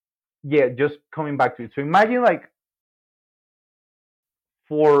yeah, just coming back to it. So imagine like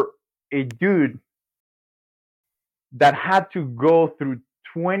for a dude that had to go through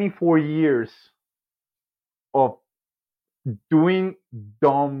 24 years of doing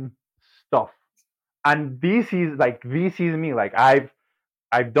dumb stuff And this is me. Like I've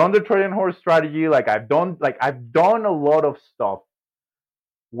done the Trojan horse strategy. I've done a lot of stuff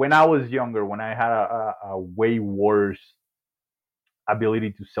when I was younger, when I had a way worse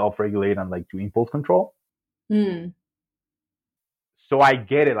ability to self-regulate and like to impulse control. Mm. So I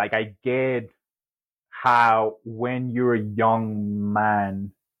get it. Like I get how when you're a young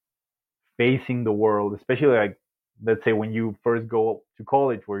man facing the world, especially like let's say when you first go to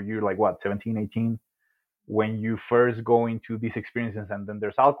college where you're like what 17, 18, when you first go into these experiences and then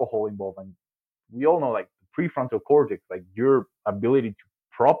there's alcohol involved, and we all know like the prefrontal cortex, like your ability to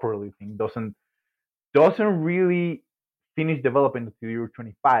properly think doesn't really finish developing until you're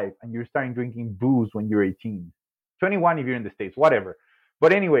 25 and you're starting drinking booze when you're 18, 21 if you're in the States, whatever.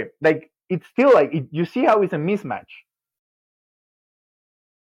 But anyway, like it's still like you see how it's a mismatch.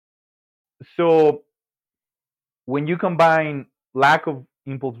 So when you combine lack of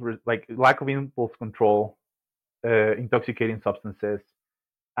lack of impulse control, intoxicating substances,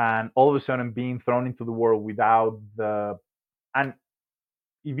 and all of a sudden being thrown into the world without the and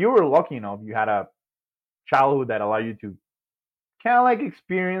if you were lucky enough, you had a childhood that allowed you to kind of like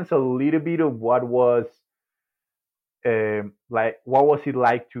experience a little bit of what was it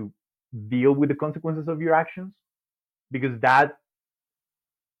like to deal with the consequences of your actions, because that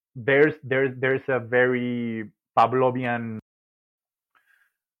there's a very Pavlovian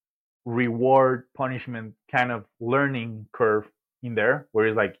reward punishment kind of learning curve in there, where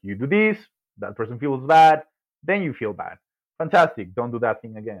it's like you do this, that person feels bad, then you feel bad. Fantastic, don't do that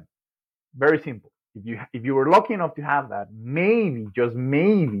thing again. Very simple. If you were lucky enough to have that, maybe just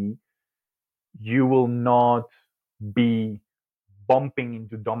maybe you will not be bumping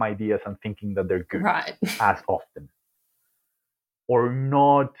into dumb ideas and thinking that they're good Right. as often, or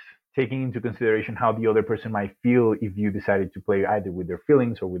not taking into consideration how the other person might feel if you decided to play either with their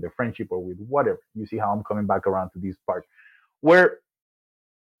feelings or with their friendship or with whatever. You see how I'm coming back around to this part where,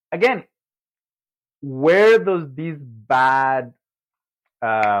 again, where does this bad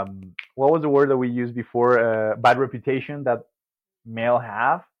what was the word that we used before, bad reputation that male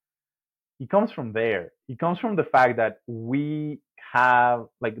have, it comes from there. It comes from the fact that we have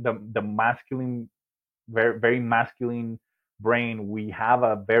like the masculine, very very masculine brain. We have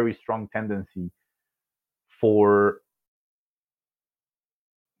a very strong tendency for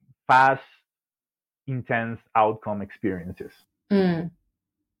fast, intense outcome experiences. Mm.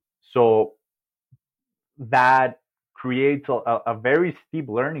 So that creates a very steep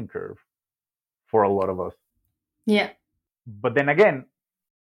learning curve for a lot of us. Yeah. But then again,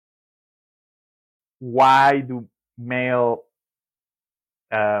 why do male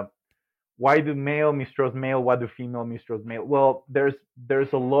uh, why do male mistrust male? Why do female mistrust male? Well, there's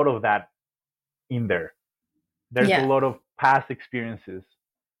a lot of that in there. There's a Yeah. lot of past experiences,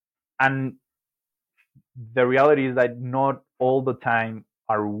 and the reality is that not all the time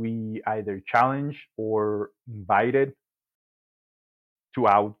are we either challenged or invited to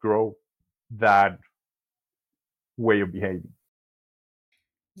outgrow that way of behaving.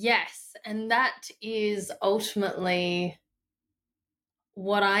 Yes. And that is ultimately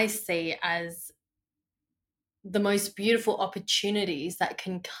what I see as the most beautiful opportunities that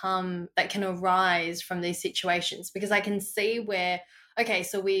can arise from these situations, because I can see where, okay,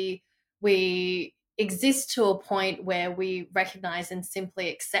 so we exist to a point where we recognize and simply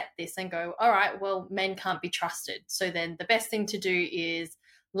accept this and go, all right, well, men can't be trusted, so then the best thing to do is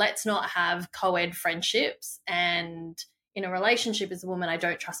let's not have co-ed friendships, and in a relationship as a woman I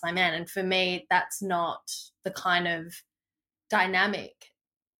don't trust my man. And for me, that's not the kind of dynamic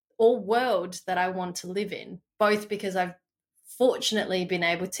or world that I want to live in, both because I've fortunately been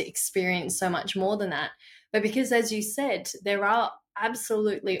able to experience so much more than that, but because, as you said, there are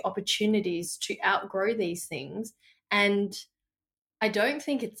absolutely opportunities to outgrow these things. And I don't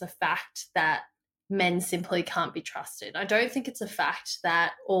think it's a fact that men simply can't be trusted. I don't think it's a fact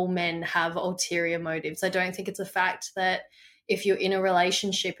that all men have ulterior motives. I don't think it's a fact that if you're in a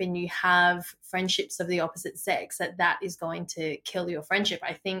relationship and you have friendships of the opposite sex, that is going to kill your friendship.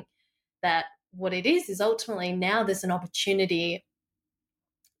 I think that what it is ultimately now there's an opportunity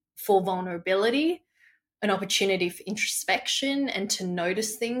for vulnerability, an opportunity for introspection and to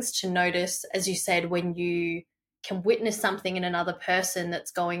notice things, to notice, as you said, when you can witness something in another person that's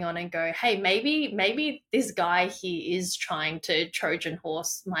going on and go, hey, maybe this guy here is trying to Trojan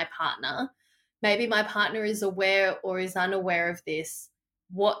horse my partner. Maybe my partner is aware or is unaware of this.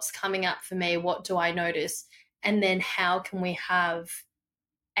 What's coming up for me? What do I notice? And then how can we have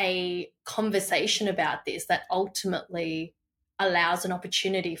a conversation about this that ultimately allows an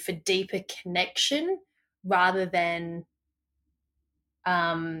opportunity for deeper connection rather than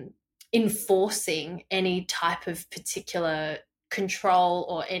enforcing any type of particular control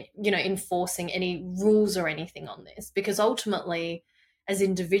or enforcing any rules or anything on this, because ultimately as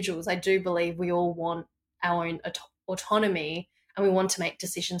individuals I do believe we all want our own autonomy, and we want to make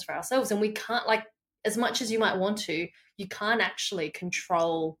decisions for ourselves, and we can't, like, as much as you might want to, you can't actually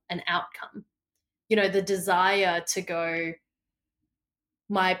control an outcome. The desire to go,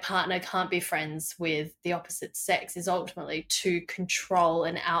 my partner can't be friends with the opposite sex, is ultimately to control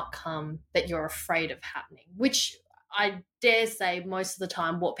an outcome that you're afraid of happening, which I dare say most of the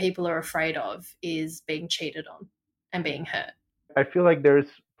time what people are afraid of is being cheated on and being hurt. I feel like there's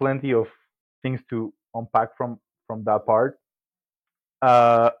plenty of things to unpack from that part.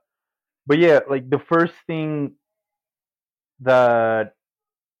 Uh, but yeah, like the first thing that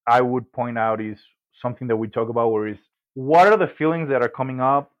I would point out is something that we talk about, where is what are the feelings that are coming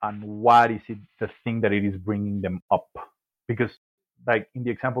up, and what is it the thing that it is bringing them up? Because, like in the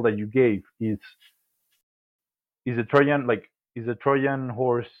example that you gave, is a Trojan, like, is a Trojan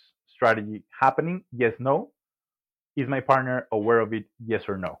horse strategy happening? Yes, no. Is my partner aware of it? Yes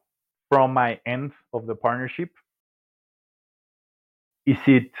or no. From my end of the partnership, is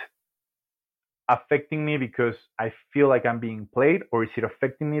it affecting me because I feel like I'm being played, or is it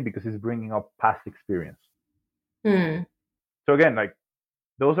affecting me because it's bringing up past experience? Hmm. So again, like,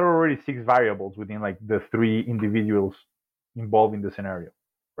 those are already six variables within like the three individuals involved in the scenario,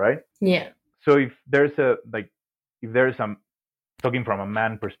 right? Yeah. So if there's a like, if there's some, talking from a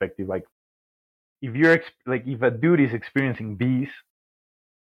man perspective, like if you're like if a dude is experiencing these,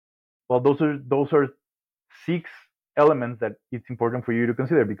 well, those are six elements that it's important for you to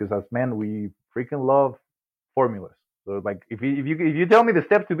consider, because as men we freaking love formulas. So like if you tell me the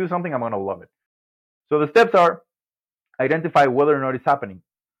steps to do something, I'm gonna love it. So the steps are: identify whether or not it's happening.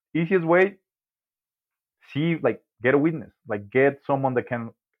 Easiest way: see, like, get a witness, like get someone that can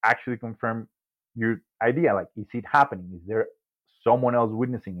actually confirm your idea. Like, is it happening? Is there someone else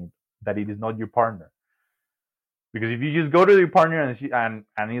witnessing it, that it is not your partner? Because if you just go to your partner and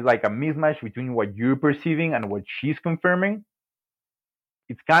it's like a mismatch between what you're perceiving and what she's confirming,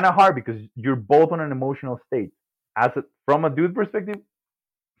 it's kind of hard, because you're both on an emotional state. From a dude perspective,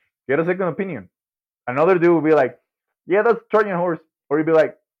 get a second opinion. Another dude will be like, "Yeah, that's Trojan horse," or he'll be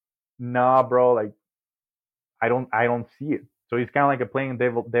like, "Nah, bro, like I don't see it." So it's kind of like a playing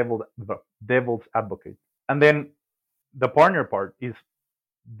devil's advocate. And then the partner part is,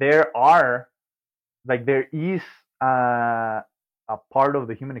 there are there is a part of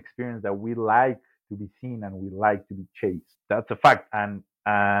the human experience that we like to be seen and we like to be chased. That's a fact. And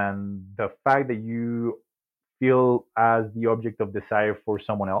the fact that you feel as the object of desire for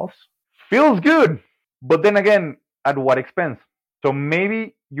someone else feels good. But then again, at what expense? So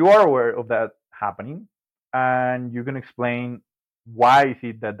maybe you are aware of that happening, and you can explain why is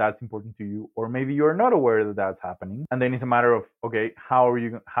it that that's important to you, or maybe you're not aware that that's happening, and then it's a matter of, okay,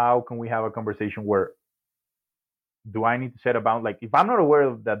 how can we have a conversation where, do I need to set a bound? Like, if I'm not aware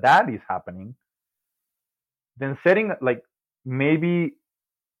of that is happening, then setting, like, maybe,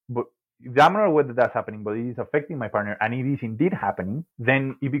 but if I'm not aware that that's happening, but it is affecting my partner and it is indeed happening,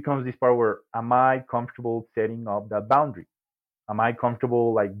 then it becomes this part where, am I comfortable setting up that boundary? Am I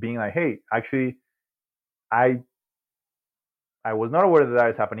comfortable, like, being like, hey, actually, I I was not aware that that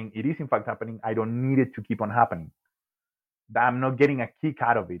is happening. It is in fact happening. I don't need it to keep on happening. I'm not getting a kick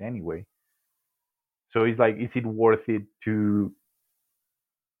out of it anyway. So it's like, is it worth it to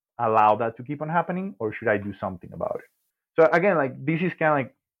allow that to keep on happening, or should I do something about it? So again, like, this is kind of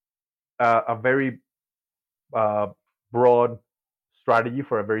like a very uh, broad strategy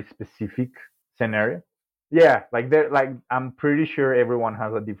for a very specific scenario. Yeah, like, I'm pretty sure everyone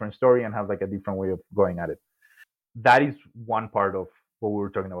has a different story and has like a different way of going at it. That is one part of what we were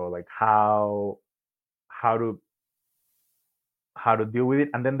talking about, like how to how to deal with it.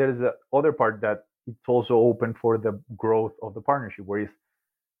 And then there's the other part that it's also open for the growth of the partnership, where is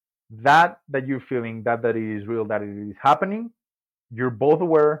that you're feeling, that it is real, that it is happening. You're both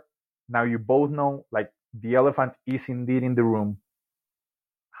aware. Now you both know, like, the elephant is indeed in the room.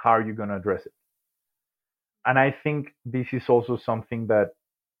 How are you going to address it? And I think this is also something that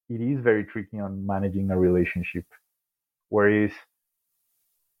it is very tricky on managing a relationship, whereas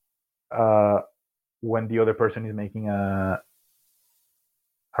uh, when the other person is making a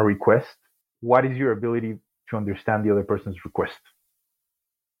request, what is your ability to understand the other person's request?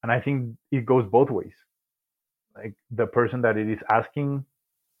 And I think it goes both ways. Like, the person that it is asking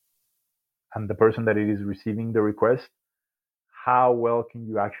and the person that it is receiving the request, how well can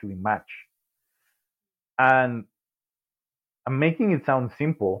you actually match? And I'm making it sound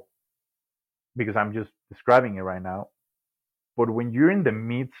simple because I'm just describing it right now. But when you're in the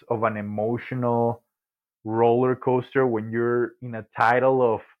midst of an emotional roller coaster, when you're in a title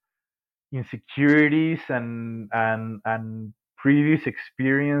of insecurities and previous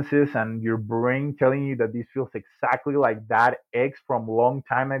experiences, and your brain telling you that this feels exactly like that ex from a long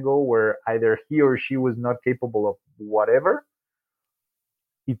time ago, where either he or she was not capable of whatever,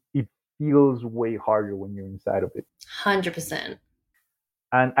 it feels way harder when you're inside of it. 100%.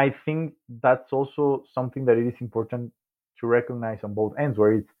 And I think that's also something that it is important to recognize on both ends,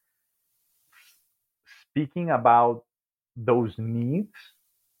 where it's speaking about those needs.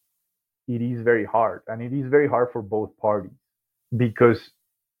 It is very hard, and it is very hard for both parties, because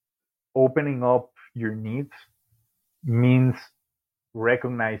opening up your needs means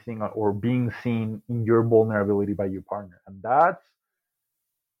recognizing or being seen in your vulnerability by your partner, and that's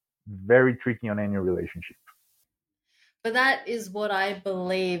very tricky on any relationship. But that is what I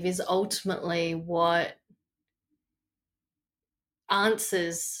believe is ultimately what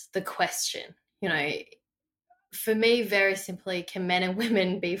answers the question. You know, for me, very simply, can men and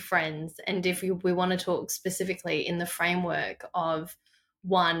women be friends? And if we want to talk specifically in the framework of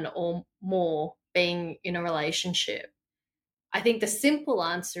one or more being in a relationship, I think the simple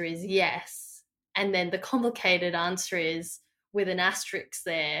answer is yes. And then the complicated answer is with an asterisk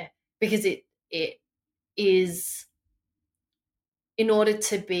there, because it is, in order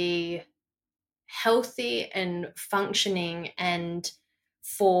to be healthy and functioning, and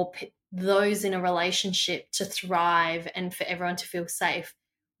for those in a relationship to thrive and for everyone to feel safe,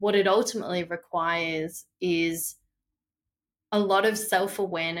 what it ultimately requires is a lot of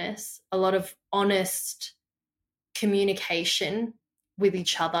self-awareness, a lot of honest communication with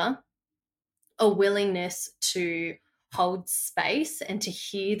each other, a willingness to hold space and to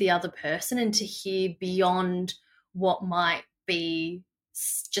hear the other person and to hear beyond what might be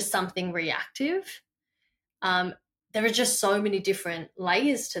just something reactive. um, there are just so many different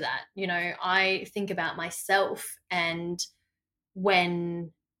layers to that. You know, I think about myself, and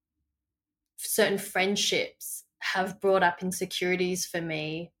when certain friendships have brought up insecurities for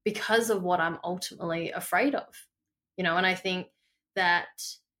me because of what I'm ultimately afraid of, you know, and I think that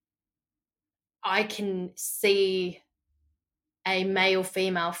I can see a male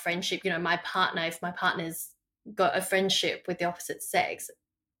female friendship, you know, my partner, if my partner's got a friendship with the opposite sex,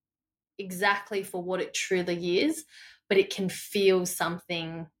 exactly for what it truly is, but it can feel like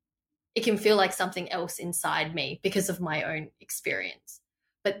something else inside me because of my own experience.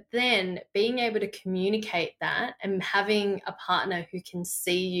 But then being able to communicate that and having a partner who can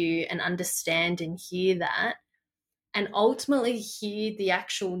see you and understand and hear that, and ultimately hear the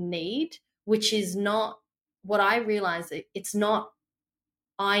actual need, which is not what I realize. It's not,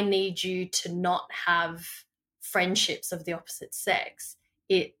 I need you to not have friendships of the opposite sex.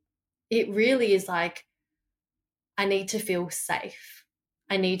 It it really is like, I need to feel safe.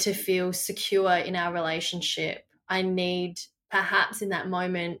 I need to feel secure in our relationship. I need, perhaps in that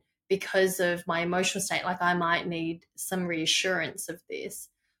moment, because of my emotional state, like I might need some reassurance of this,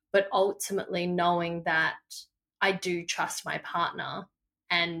 but ultimately knowing that I do trust my partner.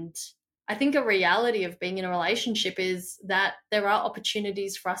 And I think a reality of being in a relationship is that there are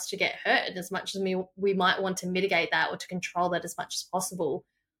opportunities for us to get hurt. And as much as we might want to mitigate that or to control that as much as possible,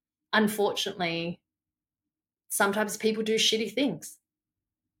 unfortunately, sometimes people do shitty things.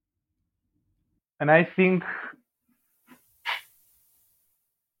 And I think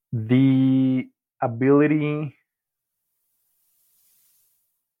the ability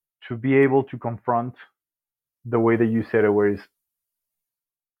to be able to confront the way that you said it, where is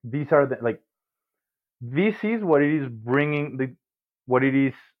these are the, like, this is what it is bringing the what it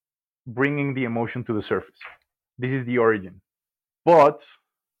is bringing the emotion to the surface. This is the origin, but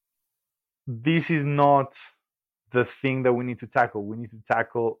this is not the thing that we need to tackle. We need to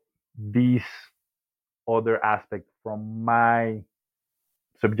tackle this other aspect from my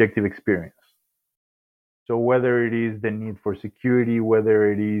subjective experience. So whether it is the need for security,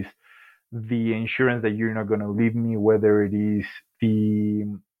 whether it is the insurance that you're not going to leave me, whether it is the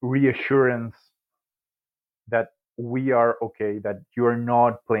reassurance that we are okay, that you're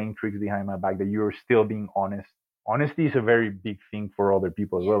not playing tricks behind my back, that you're still being honest. Honesty is a very big thing for other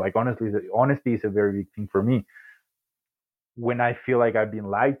people as well. Like, honestly, honesty is a very big thing for me. When I feel like I've been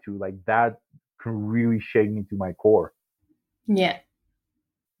lied to, like, that can really shake me to my core. Yeah.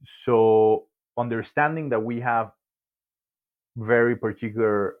 So understanding that we have very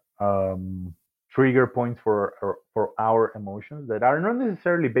particular trigger points for our emotions that are not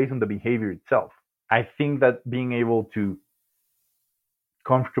necessarily based on the behavior itself. I think that being able to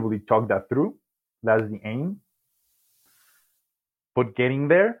comfortably talk that through, that's the aim. But getting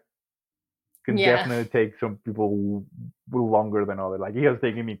there can Yeah. definitely take some people longer than others. Like it has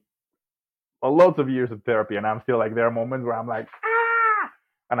taken me a lots of years of therapy, and I'm still like there are moments where I'm like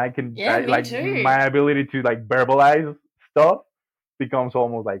and Yeah, me like too. my ability to like verbalize stuff becomes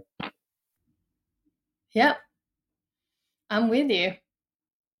almost like Yep. I'm with you.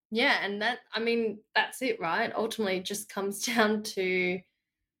 Yeah, and that's it, right? Ultimately, it just comes down to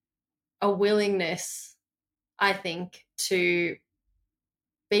a willingness, I think, to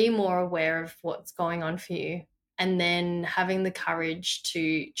be more aware of what's going on for you and then having the courage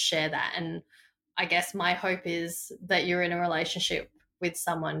to share that. And I guess my hope is that you're in a relationship with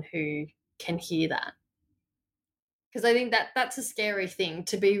someone who can hear that. Because I think that that's a scary thing,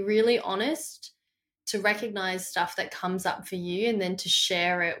 to be really honest, to recognize stuff that comes up for you and then to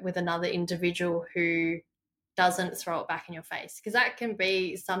share it with another individual who doesn't throw it back in your face, because that can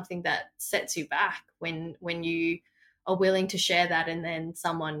be something that sets you back when you are willing to share that and then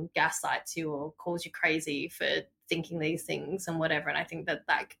someone gaslights you or calls you crazy for thinking these things and whatever. And I think that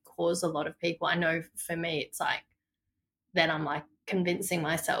that could cause a lot of people. I know for me it's like then I'm like convincing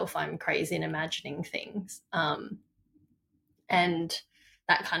myself I'm crazy and imagining things, and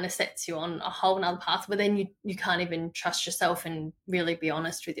that kind of sets you on a whole nother path where then you can't even trust yourself and really be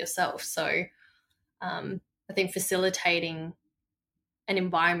honest with yourself. So I think facilitating an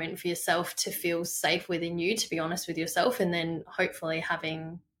environment for yourself to feel safe within you, to be honest with yourself, and then hopefully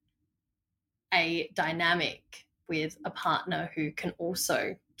having a dynamic with a partner who can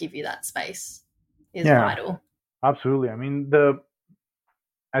also give you that space is yeah, vital. absolutely. I mean, the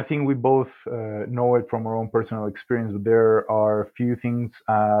I think we both know it from our own personal experience. But there are few things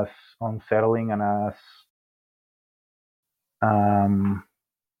as unsettling and as um,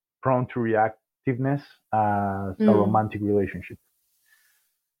 prone to reactiveness as a Mm, romantic relationship.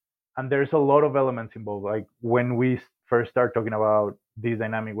 And there's a lot of elements involved. Like when we first start talking about this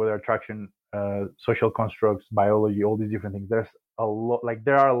dynamic, whether attraction, social constructs, biology, all these different things, there's a lot. Like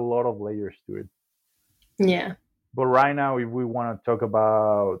there are a lot of layers to it. yeah. But right now, if we want to talk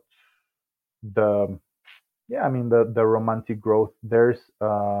about the yeah, I mean the romantic growth, there's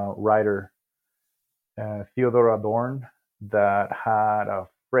a writer, Theodore Adorn, that had a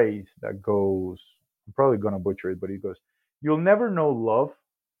phrase that goes, I'm probably gonna butcher it, but it goes, "You'll never know love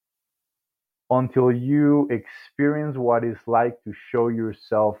until you experience what it's like to show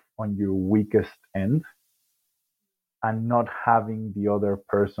yourself on your weakest end and not having the other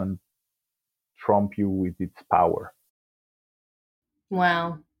person trump you with its power."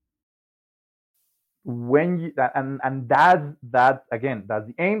 Wow. When you and that's again that's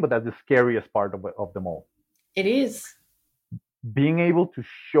the aim, but that's the scariest part of them all. It is. Being able to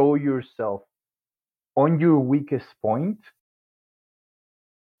show yourself on your weakest point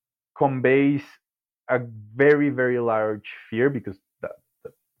conveys a very very large fear, because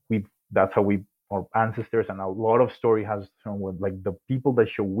we that's how we our ancestors and a lot of story has shown with like the people that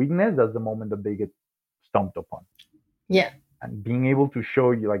show weakness, that's the moment that they get stomped upon. Yeah. And being able to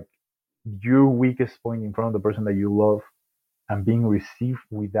show you like your weakest point in front of the person that you love and being received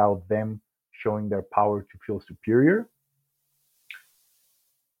without them showing their power to feel superior,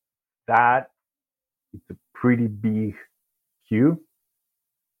 that it's a pretty big cue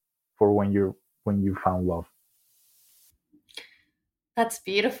for when you found love. That's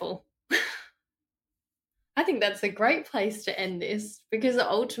beautiful. I think that's a great place to end this, because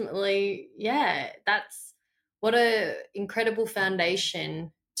ultimately, yeah, that's what a incredible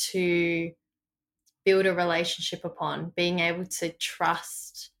foundation to build a relationship upon, being able to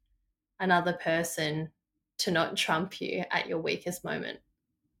trust another person to not trump you at your weakest moment.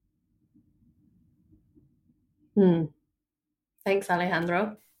 Hmm. Thanks,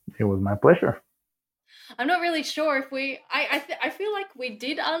 Alejandro. It was my pleasure. I'm not really sure if I feel like we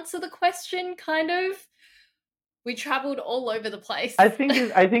did answer the question, kind of. We traveled all over the place. I think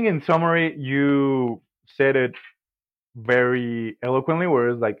in summary you said it very eloquently,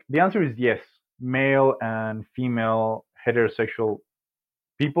 whereas like the answer is yes. Male and female heterosexual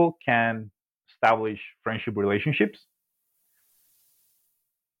people can establish friendship relationships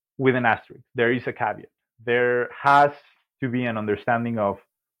with an asterisk. There is a caveat. There has to be an understanding of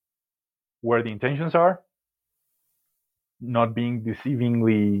where the intentions are, not being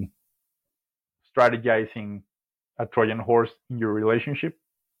deceivingly strategizing a Trojan horse in your relationship,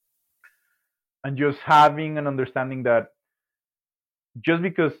 and just having an understanding that just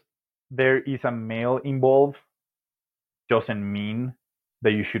because there is a male involved doesn't mean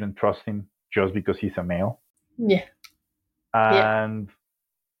that you shouldn't trust him just because he's a male. Yeah. Yeah. And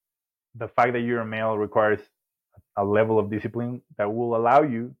the fact that you're a male requires a level of discipline that will allow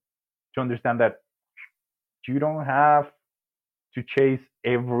you to understand that you don't have to chase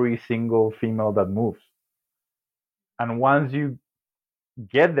every single female that moves. And once you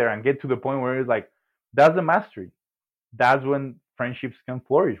get there and get to the point where it's like, that's the mastery. That's when friendships can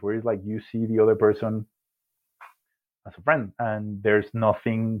flourish, where it's like you see the other person as a friend and there's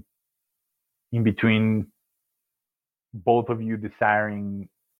nothing in between both of you desiring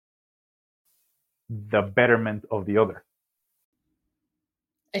the betterment of the other.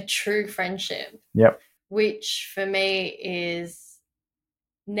 A true friendship. Yep. Which for me is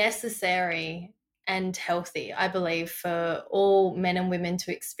necessary and healthy, I believe, for all men and women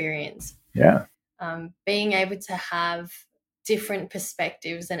to experience. Yeah. Being able to have different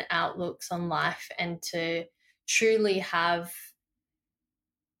perspectives and outlooks on life and to truly have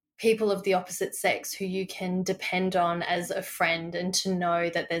people of the opposite sex who you can depend on as a friend and to know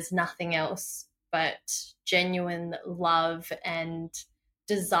that there's nothing else but genuine love and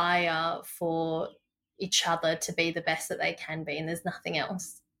desire for each other to be the best that they can be, and there's nothing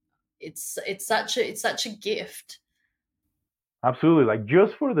else. It's such a gift. Absolutely. Like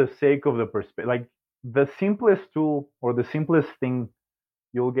just for the sake of the perspective, like the simplest tool or the simplest thing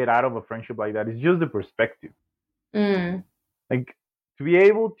you'll get out of a friendship like that is just the perspective. Like to be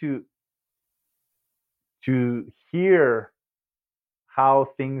able to hear how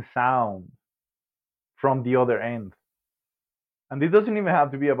things sound from the other end. And it doesn't even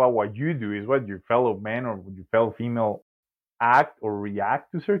have to be about what you do, it's what your fellow men or your fellow female act or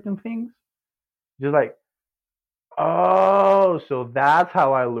react to certain things. Just like, oh, so that's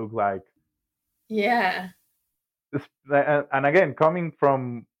how I look like. Yeah. And again, coming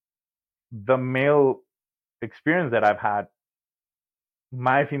from the male experience that I've had,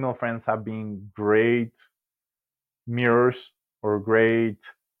 my female friends have been great mirrors or great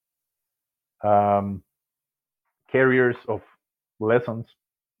um, carriers of lessons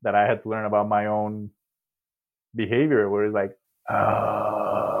that I had to learn about my own behavior. Where it's like, oh,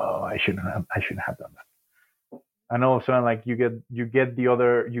 I shouldn't have done that. And all of a sudden, like you get the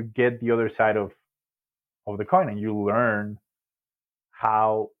other side of the coin, and you learn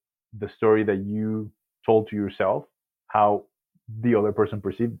how the story that you told to yourself, how the other person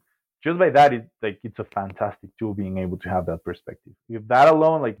perceived. Just by that, it's a fantastic tool being able to have that perspective. If that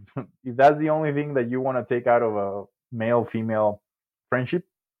alone, like if that's the only thing that you want to take out of a male female friendship,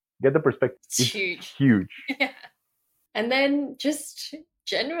 get the perspective. It's huge. Huge. Yeah. And then just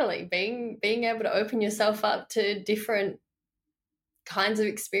generally being able to open yourself up to different kinds of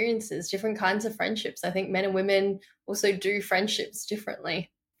experiences, different kinds of friendships. I think men and women also do friendships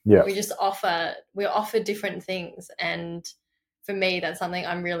differently. Yeah. We offer different things, and for me that's something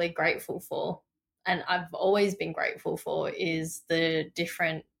I'm really grateful for, and I've always been grateful for, is the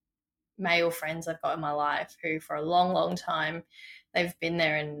different male friends I've got in my life who for a long time they've been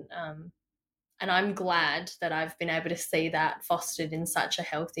there, and I'm glad that I've been able to see that fostered in such a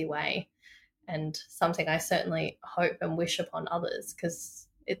healthy way, and something I certainly hope and wish upon others, because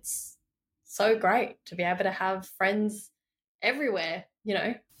it's so great to be able to have friends everywhere,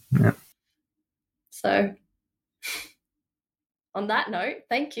 Yeah. So on that note,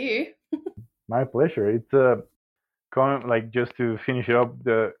 thank you. My pleasure. It's like just to finish it up,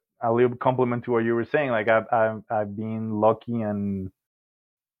 a little compliment to what you were saying. Like I've been lucky and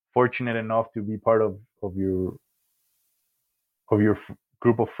fortunate enough to be part of your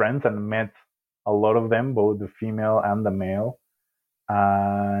group of friends and met a lot of them, both the female and the male.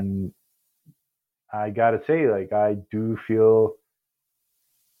 And I gotta say, like I do feel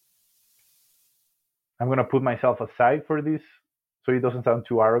I'm gonna put myself aside for this, so it doesn't sound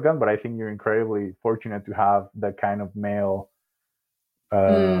too arrogant. But I think you're incredibly fortunate to have that kind of male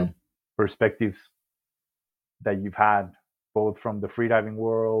perspectives that you've had, both from the freediving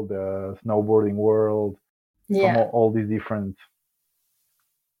world, the snowboarding world, from all these different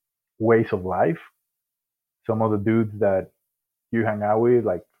ways of life. Some of the dudes that you hang out with,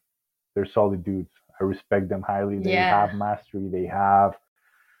 like they're solid dudes. I respect them highly. They have mastery.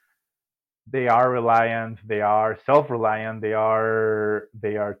 They are reliant. They are self-reliant. They are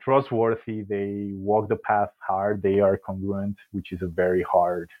trustworthy. They walk the path hard. They are congruent, which is a very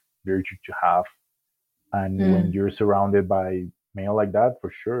hard virtue to have. And when you're surrounded by male like that,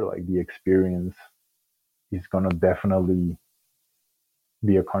 for sure, like the experience is gonna definitely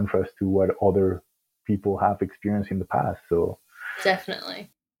be a contrast to what other people have experienced in the past. So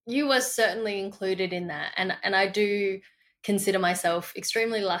definitely, you were certainly included in that, and I do consider myself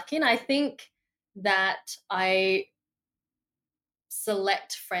extremely lucky, and I think that I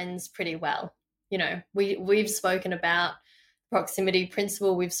select friends pretty well. We've spoken about proximity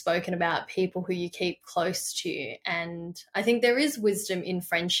principle, we've spoken about people who you keep close to, and I think there is wisdom in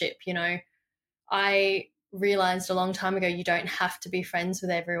friendship. I realized a long time ago you don't have to be friends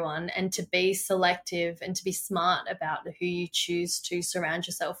with everyone, and to be selective and to be smart about who you choose to surround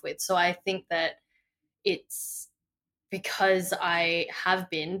yourself with. So I think that it's because I have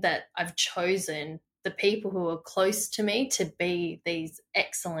been that I've chosen the people who are close to me to be these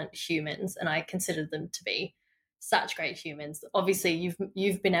excellent humans, and I consider them to be such great humans. Obviously,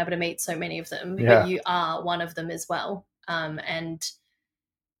 you've been able to meet so many of them, but you are one of them as well. And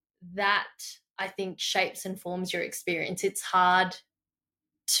that, I think, shapes and forms your experience. It's hard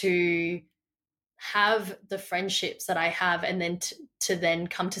to have the friendships that I have and then to then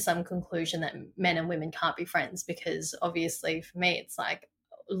come to some conclusion that men and women can't be friends, because obviously for me it's like,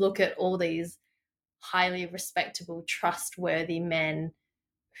 look at all these highly respectable, trustworthy men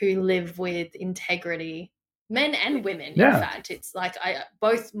who live with integrity, men and women. In fact, it's like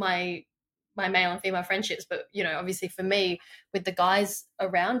both my male and female friendships, but obviously for me, with the guys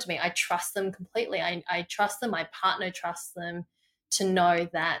around me, I trust them completely. I trust them, my partner trusts them, to know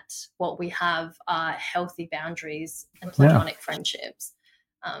that what we have are healthy boundaries and platonic friendships.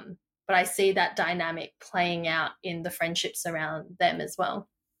 But I see that dynamic playing out in the friendships around them as well.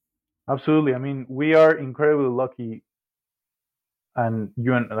 Absolutely. I mean, we are incredibly lucky, and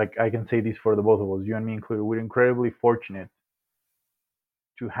you and like I can say this for the both of us, you and me included, we're incredibly fortunate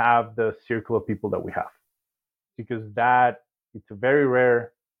to have the circle of people that we have, because it's a very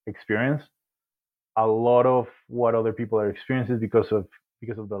rare experience. A lot of what other people are experiencing because of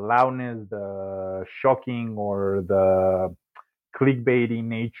the loudness, the shocking, or the clickbaity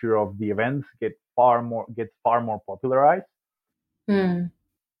nature of the events gets far more popularized.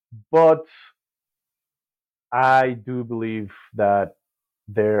 But I do believe that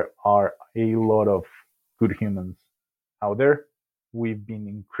there are a lot of good humans out there. We've been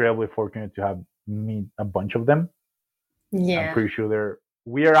incredibly fortunate to have meet a bunch of them. I'm pretty sure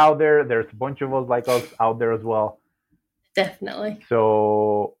we are out there. There's a bunch of us like us out there as well. Definitely.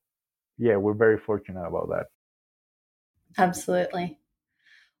 So yeah, we're very fortunate about that. Absolutely.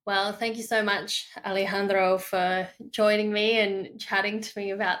 Well, thank you so much, Alejandro, for joining me and chatting to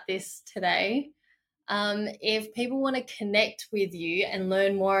me about this today. If people want to connect with you and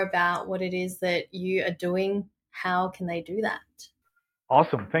learn more about what it is that you are doing, how can they do that?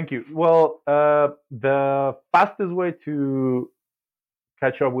 Awesome. Thank you. Well, the fastest way to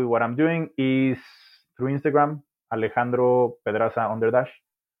catch up with what I'm doing is through Instagram, Alejandro Pedraza _.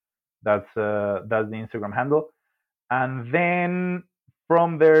 That's the Instagram handle. And then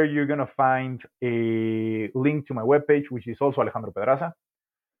from there, you're going to find a link to my webpage, which is also Alejandro Pedraza.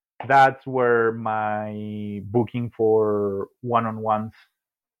 That's where my booking for one-on-ones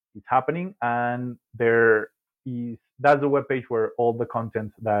is happening. And that's the webpage where all the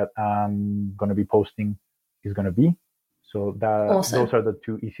content that I'm going to be posting is going to be. So awesome. Those are the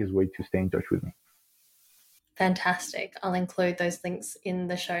two easiest ways to stay in touch with me. Fantastic. I'll include those links in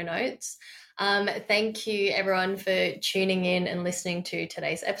the show notes. Thank you, everyone, for tuning in and listening to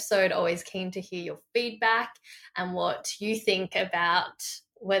today's episode. Always keen to hear your feedback and what you think about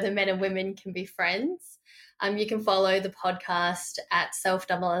whether men and women can be friends. You can follow the podcast at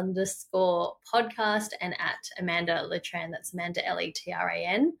self_podcast and at Amanda Letran. That's Amanda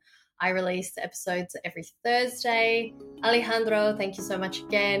Letran. I release episodes every Thursday. Alejandro, thank you so much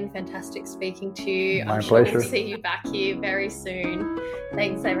again. Fantastic speaking to you. My pleasure. We'll see you back here very soon.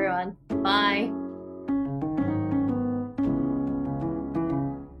 Thanks, everyone. Bye.